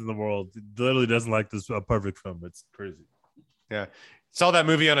best friends in the world literally doesn't like this perfect film. It's crazy. Yeah. Saw that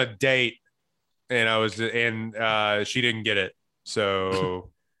movie on a date and she didn't get it.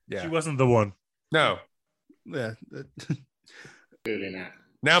 So yeah. She wasn't the one. No. Yeah. Really not.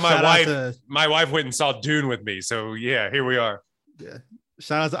 Now my wife went and saw Dune with me. So yeah, here we are. Yeah.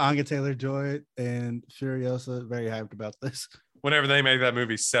 Shout out to Anya Taylor-Joy and Furiosa. Very hyped about this. Whenever they make that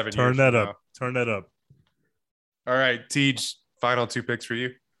movie, 7 years. Turn that up. Turn that up. All right, Teach, final 2 picks for you.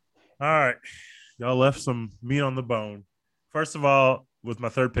 All right. Y'all left some meat on the bone. First of all, with my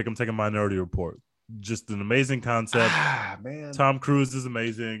third pick, I'm taking Minority Report. Just an amazing concept. Man. Tom Cruise is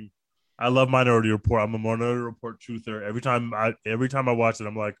amazing. I love Minority Report. I'm a Minority Report truther. Every time I watch it,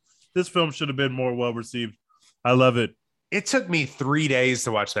 I'm like, this film should have been more well received. I love it. It took me 3 days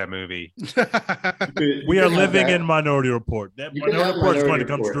to watch that movie. We are living in Minority Report. That Minority Report is going to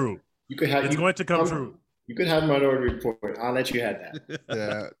come true. It's going to come true. You could have Minority Report. I'll let you have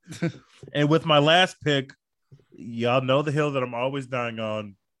that. Yeah. And with my last pick, y'all know the hill that I'm always dying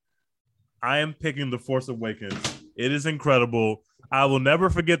on. I am picking The Force Awakens. It is incredible. I will never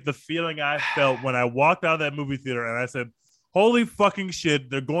forget the feeling I felt when I walked out of that movie theater and I said, holy fucking shit,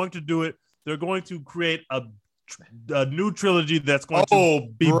 they're going to do it. They're going to create a new trilogy that's going to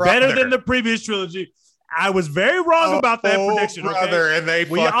be better than the previous trilogy. I was very wrong about that prediction. Brother, okay?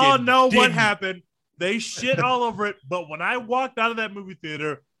 And we all know what happened. They shit all over it. But when I walked out of that movie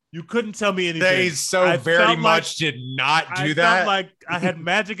theater, you couldn't tell me anything. They very much did not do that. I felt like I had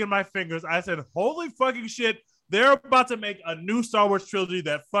magic in my fingers. I said, holy fucking shit. They're about to make a new Star Wars trilogy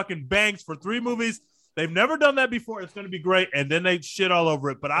that fucking bangs for 3 movies. They've never done that before. It's going to be great. And then they shit all over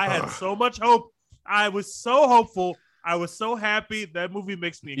it. But I had so much hope. I was so hopeful. I was so happy. That movie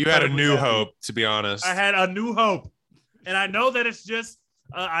makes me. You had a new hope, to be honest. I had a new hope. And I know that it's just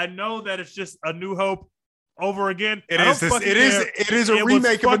a new hope over again. It is a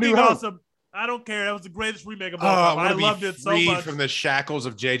remake of A New Hope. Awesome. I don't care. That was the greatest remake of all time. I loved it so much. From the shackles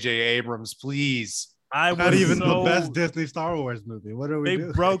of J.J. Abrams, please. Not even the best Disney Star Wars movie. What are we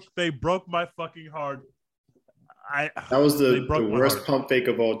doing? They broke my fucking heart. That was the worst pump fake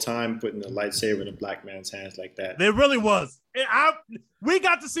of all time, putting a lightsaber in a black man's hands like that. It really was. We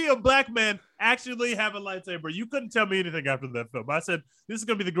got to see a black man actually have a lightsaber. You couldn't tell me anything after that film. I said, this is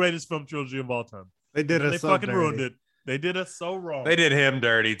going to be the greatest film trilogy of all time. They fucking ruined it. They did us so wrong. They did him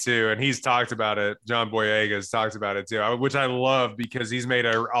dirty too, and he's talked about it. John Boyega has talked about it too, which I love because he's made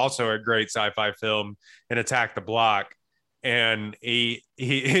also a great sci-fi film in Attack the Block, and he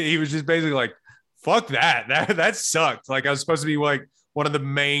was just basically like, "Fuck that sucked." Like I was supposed to be like one of the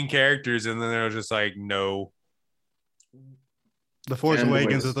main characters, and then they were just like, "No." The Force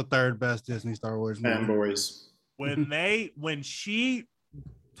Awakens is the 3rd best Disney Star Wars movie. Fanboys. When she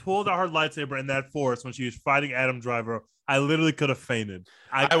pulled out her lightsaber in that force when she was fighting Adam Driver, I literally could have fainted.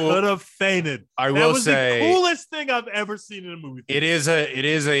 I could have fainted. I will say the coolest thing I've ever seen in a movie. It is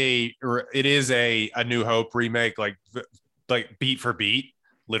a New Hope remake, like beat for beat,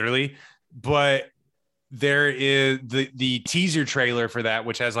 literally. But there is the teaser trailer for that,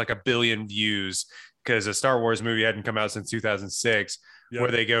 which has like 1 billion views because a Star Wars movie hadn't come out since 2006,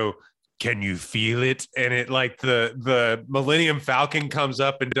 where they go, "Can you feel it?" And it like the Millennium Falcon comes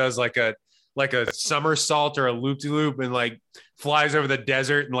up and does like a somersault or a loop-de-loop and like flies over the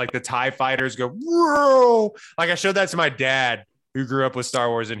desert, and like the TIE fighters go, whoa. Like I showed that to my dad who grew up with Star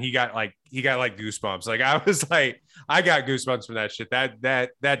Wars, and he got like goosebumps. Like I was like, I got goosebumps from that shit.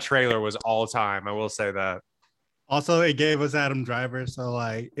 That trailer was all time. I will say that. Also, it gave us Adam Driver, so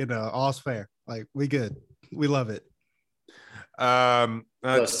like, all's fair. Like we good. We love it.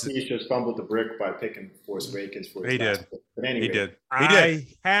 Plus, he just fumbled the brick by picking Force Awakens for his last pick. But anyway, he did. I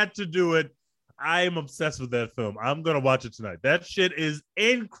had to do it. I am obsessed with that film. I'm gonna watch it tonight. That shit is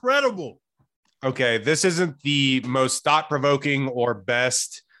incredible. Okay, this isn't the most thought-provoking or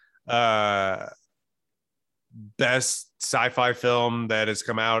best sci-fi film that has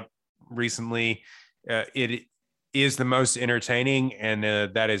come out recently. It is the most entertaining, and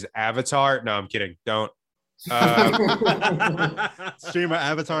that is Avatar. No, I'm kidding. Don't. Stream our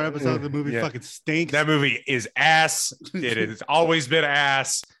Avatar episode of the movie fucking stinks. That movie is ass. It has always been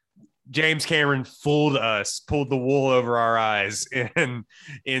ass. James Cameron fooled us, pulled the wool over our eyes in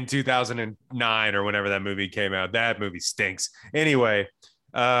 2009 or whenever that movie came out. That movie stinks. Anyway,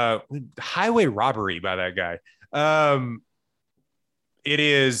 Highway Robbery by that guy. It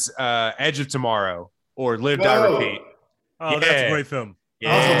is Edge of Tomorrow or Live, Die, Repeat. Oh, that's a great film.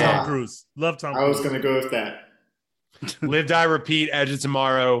 Yeah. Also Tom Cruise. Love Tom Cruise. I was going to go with that. Live, Die, Repeat, Edge of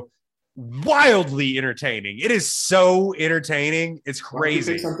Tomorrow. Wildly entertaining. It is so entertaining. It's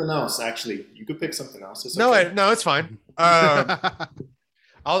crazy. You could pick something else, actually. You could pick something else. It's no, okay. no, it's fine.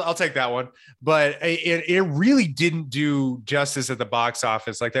 I'll take that one. But it really didn't do justice at the box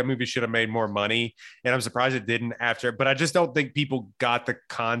office. Like that movie should have made more money, and I'm surprised it didn't after. But I just don't think people got the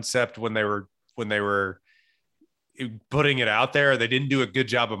concept when they were putting it out there. They didn't do a good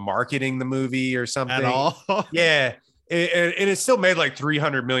job of marketing the movie or something at all. Yeah. And it still made like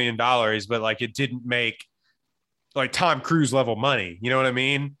 $300 million, but like it didn't make like Tom Cruise level money. You know what I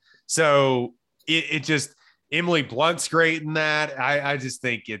mean? So it just, Emily Blunt's great in that. I just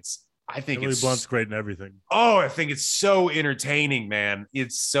think Emily Blunt's great in everything. Oh, I think it's so entertaining, man.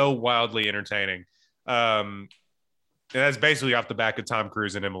 It's so wildly entertaining. And that's basically off the back of Tom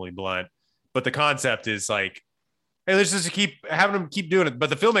Cruise and Emily Blunt. But the concept is like, hey, let's just keep having them keep doing it.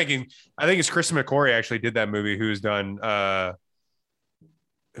 But the filmmaking, I think it's Kristen McQuarrie actually did that movie, who has done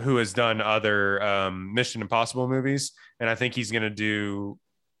other Mission Impossible movies. And I think he's going to do.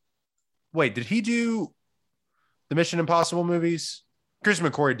 Wait, did he do the Mission Impossible movies? Kristen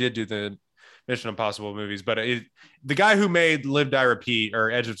McQuarrie did do the Mission Impossible movies, but the guy who made Live, Die, Repeat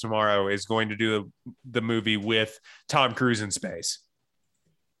or Edge of Tomorrow is going to do the movie with Tom Cruise in space.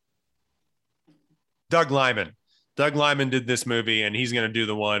 Doug Liman did this movie, and he's going to do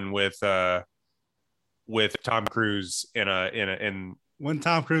the one with Tom Cruise in when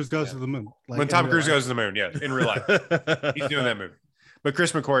Tom Cruise goes to the moon. Like when Tom Cruise goes to the moon, yeah, in real life. He's doing that movie. But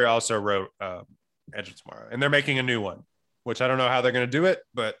Chris McQuarrie also wrote Edge of Tomorrow, and they're making a new one, which I don't know how they're going to do it,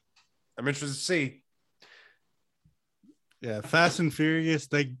 but I'm interested to see. Yeah, Fast and Furious,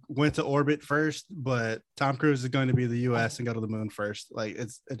 they went to orbit first, but Tom Cruise is going to be the U.S. and go to the moon first. Like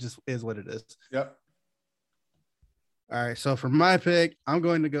it just is what it is. Yep. All right, so for my pick, I'm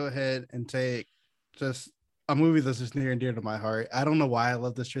going to go ahead and take just a movie that's just near and dear to my heart. I don't know why I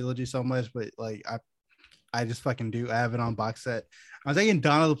love this trilogy so much, but like I just fucking do. I have it on box set. I'm taking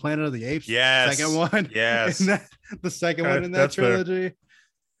Dawn of the Planet of the Apes. Yes. Second one. Yes. The second one in that trilogy.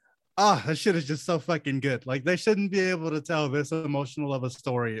 Oh, that shit is just so fucking good. Like they shouldn't be able to tell this emotional of a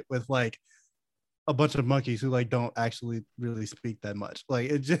story with like a bunch of monkeys who like don't actually really speak that much. Like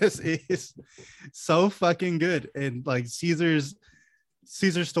it just is so fucking good. And like Caesar's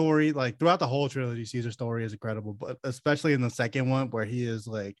story, like throughout the whole trilogy, Caesar's story is incredible, but especially in the second one where he is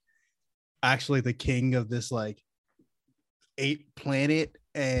like actually the king of this like ape planet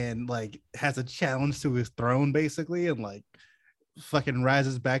and like has a challenge to his throne basically, and like fucking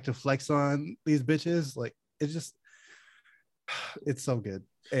rises back to flex on these bitches. Like it's so good,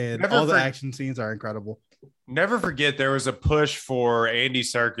 and all the action scenes are incredible. Never forget there was a push for Andy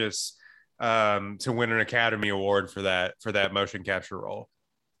Serkis to win an Academy Award for that motion capture role.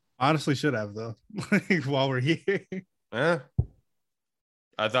 Honestly, should have though. While we're here, I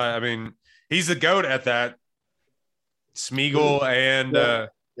mean, he's the GOAT at that. Smeagol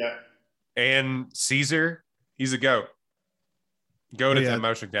and Caesar, he's a GOAT. GOAT at the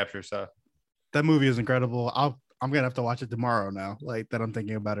motion capture stuff. That movie is incredible. I'm gonna have to watch it tomorrow now. Like that, I'm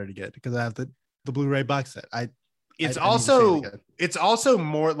thinking about it again because I have the Blu-ray box set. It's also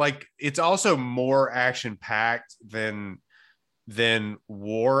more action packed than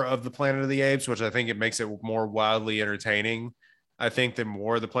War of the Planet of the Apes, which I think it makes it more wildly entertaining. I think than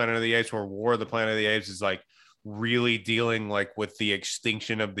War of the Planet of the Apes, where War of the Planet of the Apes is like really dealing like with the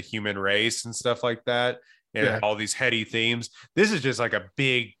extinction of the human race and stuff like that, and all these heady themes. This is just like a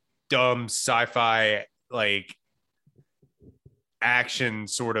big dumb sci-fi like action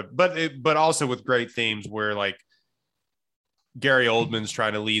sort of, but also with great themes where like Gary Oldman's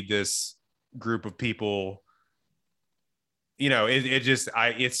trying to lead this group of people. You know, it's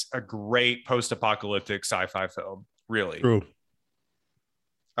a great post-apocalyptic sci-fi film, really. True.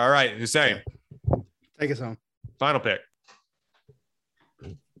 All right, Hussein, take us home. Final pick.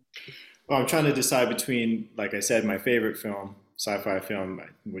 Well, I'm trying to decide between, like I said, my favorite film, sci-fi film,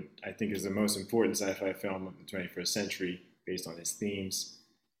 which I think is the most important sci-fi film of the 21st century based on its themes,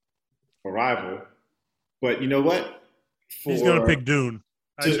 Arrival. But you know what? He's going to pick Dune.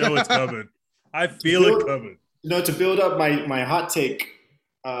 I know it's coming. I feel it coming. You know, to build up my hot take,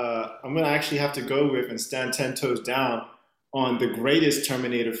 I'm going to actually have to go with and stand 10 toes down on the greatest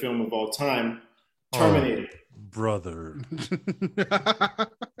Terminator film of all time, Terminator. Brother.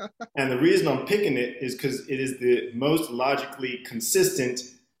 And the reason I'm picking it is because it is the most logically consistent,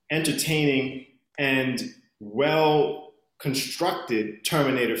 entertaining, and well-constructed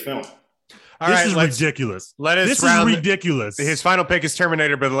Terminator film. This is ridiculous. This is ridiculous. His final pick is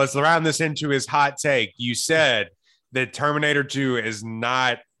Terminator, but let's round this into his hot take. You said that Terminator 2 is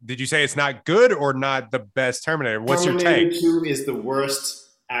not, did you say it's not good or not the best Terminator? What's your take? Terminator 2 is the worst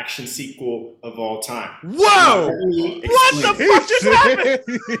action sequel of all time. Whoa! What the fuck just happened?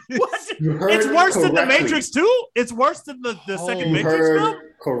 What? It's worse than The Matrix 2? It's worse than the second Matrix film?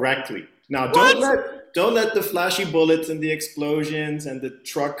 Correctly. Now, What? don't let the flashy bullets and the explosions and the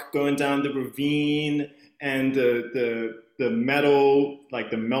truck going down the ravine and the metal,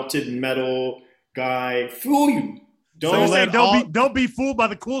 like the melted metal guy fool you. Don't be fooled by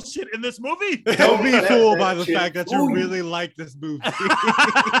the cool shit in this movie. Don't be fooled by the fact that you really like this movie.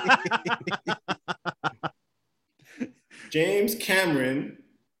 James Cameron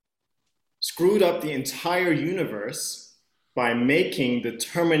screwed up the entire universe by making the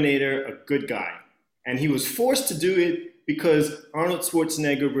Terminator a good guy. And he was forced to do it because Arnold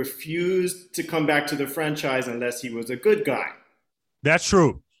Schwarzenegger refused to come back to the franchise unless he was a good guy. That's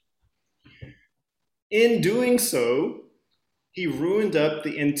true. In doing so, he ruined up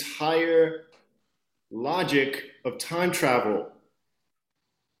the entire logic of time travel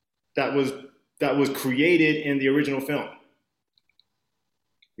that was created in the original film.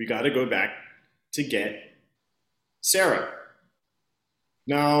 We got to go back to get Sarah.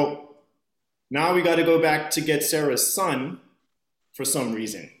 Now, Now we got to go back to get Sarah's son for some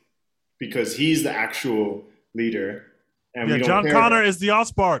reason because he's the actual leader. And Yeah, we don't John care Connor about- is the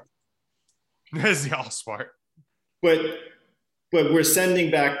Allspark. That's the all smart. But we're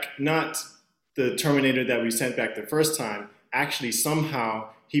sending back not the Terminator that we sent back the first time. Actually, somehow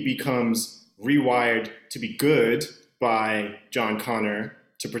he becomes rewired to be good by John Connor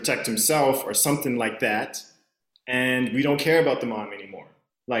to protect himself or something like that. And we don't care about the mom anymore.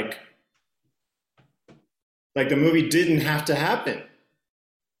 Like the movie didn't have to happen.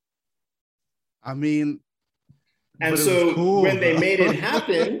 I mean, And but it so was cool, when they though. made it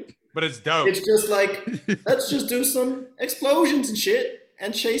happen, But it's dope. it's just like, let's just do some explosions and shit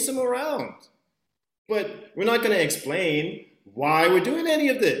and chase them around. But we're not going to explain why we're doing any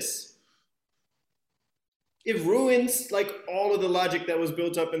of this. It ruins like all of the logic that was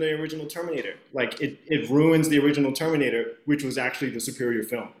built up in the original Terminator. Like it ruins the original Terminator, which was actually the superior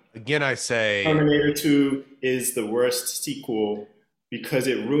film. Again, I say Terminator 2 is the worst sequel because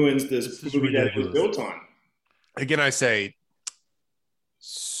it ruins this is movie that it was ridiculous. built on. again I say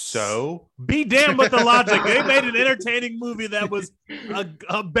so. Be damned with the logic. They made an entertaining movie that was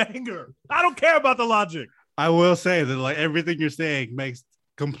a banger. I don't care about the logic. I will say that like everything you're saying makes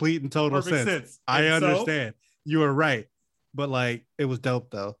complete and total Perfect sense. sense. I And so- understand. You are right. But like it was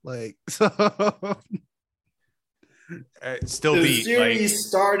dope though. Like so Still The beat series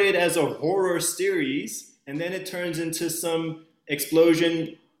started as a horror series, and then it turns into some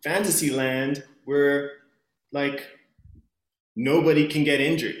explosion fantasy land where, like, nobody can get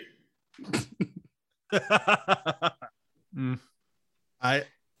injured.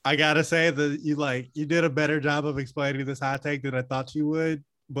 I gotta say that you did a better job of explaining this hot take than I thought you would.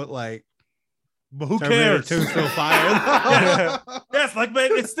 But like But who Terminator cares? 2 is still fire. Yes, like man,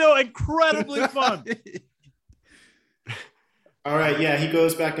 it's still incredibly fun. All right, yeah, he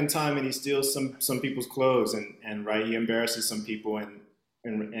goes back in time and he steals some people's clothes and right, he embarrasses some people and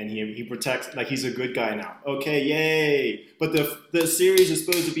he protects, like he's a good guy now. Okay, yay! But the series is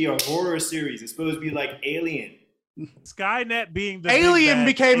supposed to be a horror series. It's supposed to be like Alien. Skynet being the big Alien bad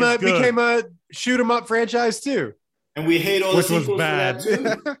became is good. a shoot 'em up franchise too. And we hate all Which the was sequels bad. for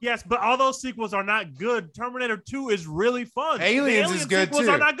that too. Yes, but all those sequels are not good. Terminator 2 is really fun. The Aliens is Alien good, sequels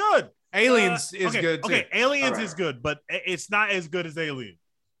too. are not good. Aliens is okay, good too. Okay, Aliens Alright. is good, but it's not as good as Alien.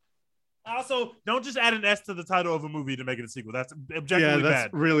 Also, don't just add an S to the title of a movie to make it a sequel. That's Yeah, objectively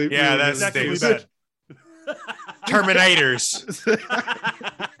that's bad. really Yeah, really, that's Objectively stinks. bad. Terminators.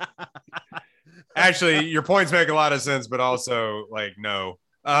 Actually, your points make a lot of sense, but also like no.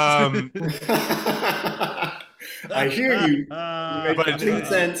 I hear you. Uh, But complete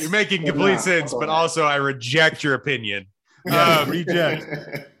sense. You're making But complete not. sense, but also I reject your opinion.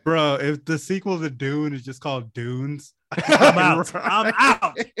 reject. Bro, if the sequel to Dune is just called Dunes, I'm out. I'm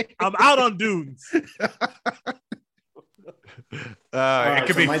out. I'm out on Dunes. All right, It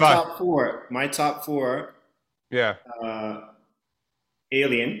could so be my fun. top four, Yeah,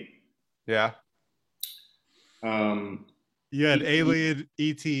 Alien. yeah. you had Alien,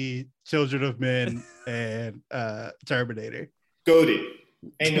 E.T., Children of Men, and Terminator. Goated.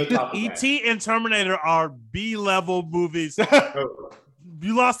 Ain't no top of that. E.T. and Terminator are B-level movies. Oh.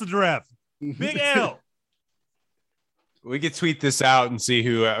 You lost the draft. Big L. We could tweet this out and see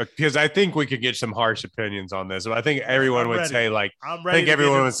who, because I think we could get some harsh opinions on this. But I think everyone I'm would ready. say like, I'm I ready. think to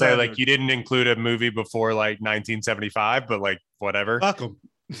everyone get would say like standard. you didn't include a movie before like 1975, but like whatever. Fuck them.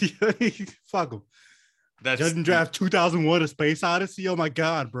 Fuck them. That's Doesn't draft 2001: A Space Odyssey. Oh my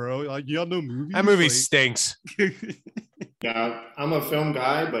god, bro! Like y'all know movies. that movie Like- stinks. Yeah, I'm a film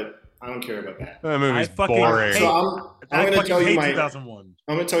guy, but I don't care about that. That movie's I fucking boring. hate- So I'm I going to fucking tell you hate my 2001.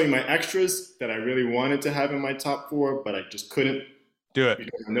 I'm going to tell you my extras that I really wanted to have in my top four, but I just couldn't Do it.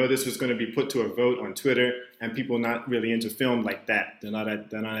 because I know this was going to be put to a vote on Twitter, and people not really into film like that. They're not at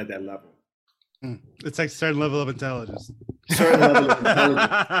that level. It's like a certain level of intelligence. Certain level of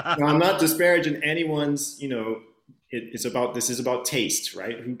intelligence. Now, I'm not disparaging anyone's. This is about taste,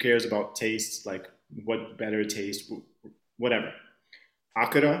 right? Who cares about taste? Like what better taste? Whatever.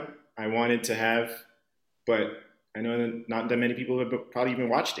 Akira, I wanted to have, but I know that not that many people have probably even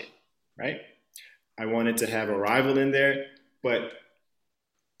watched it, right? I wanted to have Arrival in there, but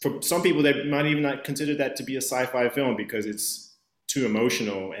for some people, they might even not consider that to be a sci-fi film because it's too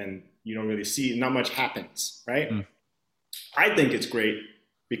emotional and you don't really see, not much happens, right? I think it's great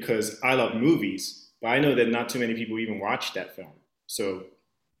because I love movies, but I know that not too many people even watch that film. So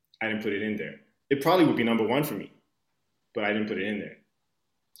I didn't put it in there. It probably would be number one for me, but I didn't put it in there.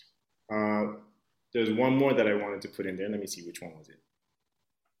 There's one more that I wanted to put in there. Let me see, which one was it?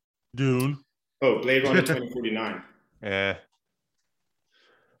 Dune. Oh, Blade Runner 2049. Yeah.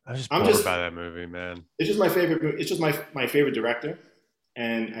 I was just I'm bored just- by that movie, man. It's just my favorite. It's just my favorite director,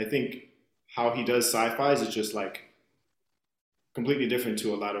 and I think how he does sci-fi's is just like completely different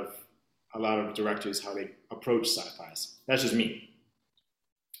to a lot of directors how they approach sci-fi's. That's just me.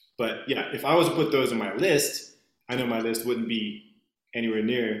 But yeah, if I was to put those on my list, I know my list wouldn't be anywhere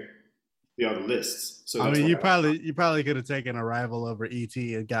near the other lists. So I that's mean, why you probably could have taken Arrival over ET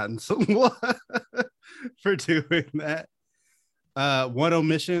and gotten someone for doing that. One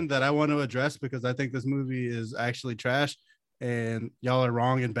omission that I want to address because I think this movie is actually trash, and y'all are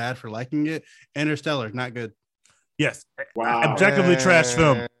wrong and bad for liking it. Interstellar, not good. Yes, Wow. objectively trash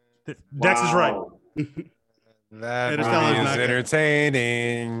film. Dex is right. Wow. That Interstellar movie is is not good.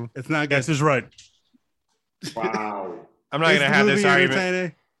 entertaining. It's not good. Dex is right. Wow. I'm not going Is to the have this movie argument.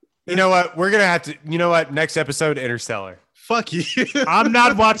 entertaining? You know what? We're going to have to, you know what? Next episode, Interstellar. Fuck you. I'm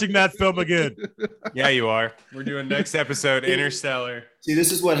not watching that film again. Yeah, you are. We're doing next episode, Interstellar. See,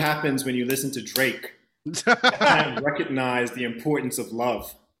 this is what happens when you listen to Drake. You can't recognize the importance of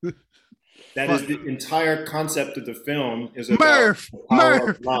love. That is the entire concept of the film. Is about Murph, the power of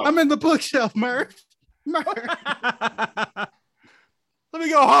Murph, love. I'm in the bookshelf, Murph. Murph. Let me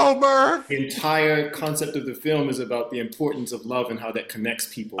go home, Murph. The entire concept of the film is about the importance of love and how that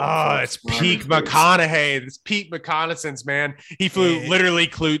connects people. Oh, it's peak McConaughey. It's peak McConaissance, man. He flew literally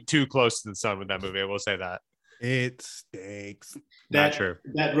too close to the sun with that movie. I will say that. It stinks. Not true.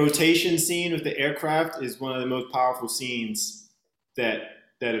 That rotation scene with the aircraft is one of the most powerful scenes that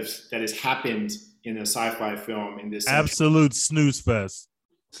has happened in a sci-fi film in this century. Absolute snooze fest.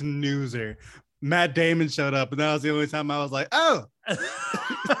 Snoozer. Matt Damon showed up, and that was the only time I was like, oh.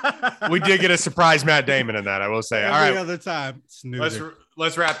 We did get a surprise Matt Damon in that, I will say. All Every right. other time, snoozer.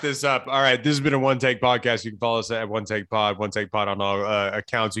 Let's wrap this up. All right. This has been a One Take Podcast. You can follow us at One Take Pod, One Take Pod on all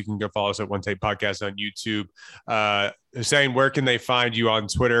accounts. You can go follow us at One Take Podcast on YouTube. Hussein, where can they find you on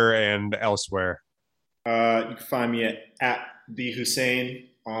Twitter and elsewhere? You can find me at the Hussein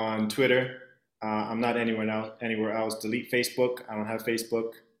on Twitter. I'm not anywhere else. Delete Facebook. I don't have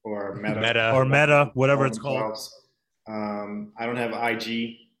Facebook or Meta. Or Meta, whatever it's called. I don't have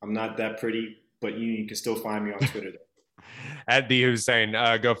IG. I'm not that pretty, but you can still find me on Twitter. At the Hussein,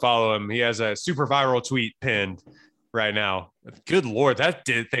 go follow him. He has a super viral tweet pinned right now. Good Lord, that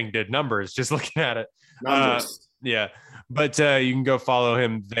thing did numbers just looking at it. Numbers. Yeah. But you can go follow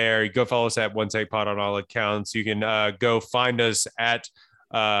him there. You go follow us at One Take Pod on all accounts. You can go find us at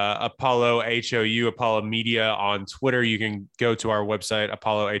Apollo HOU, Apollo Media on Twitter. You can go to our website,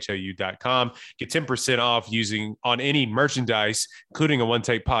 apollohou.com. Get 10% off on any merchandise, including a One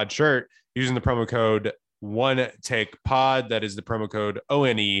Take Pod shirt, using the promo code One Take Pod. That is the promo code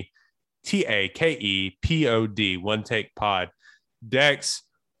ONETAKEPOD. One Take Pod. Dex,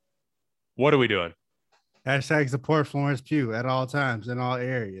 what are we doing? Hashtag support Florence Pugh at all times in all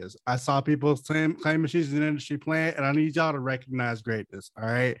areas. I saw people claiming she's an industry plant, and I need y'all to recognize greatness. All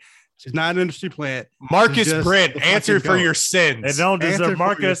right. She's not an industry plant. Marcus Brent, answer for your sins. And don't Answer deserve for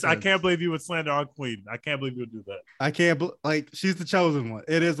Marcus. your I sins. can't believe you would slander our queen. I can't believe you would do that. I can't she's the chosen one.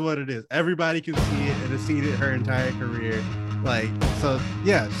 It is what it is. Everybody can see it and has seen it her entire career. So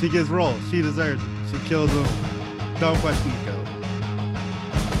yeah, she gets roles. She deserves it. She kills them. Don't question the code.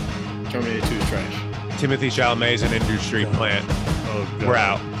 Terminator 2 is trash. Timothy Chalamet is an industry plant. Oh, God. We're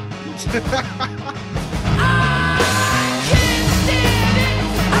out.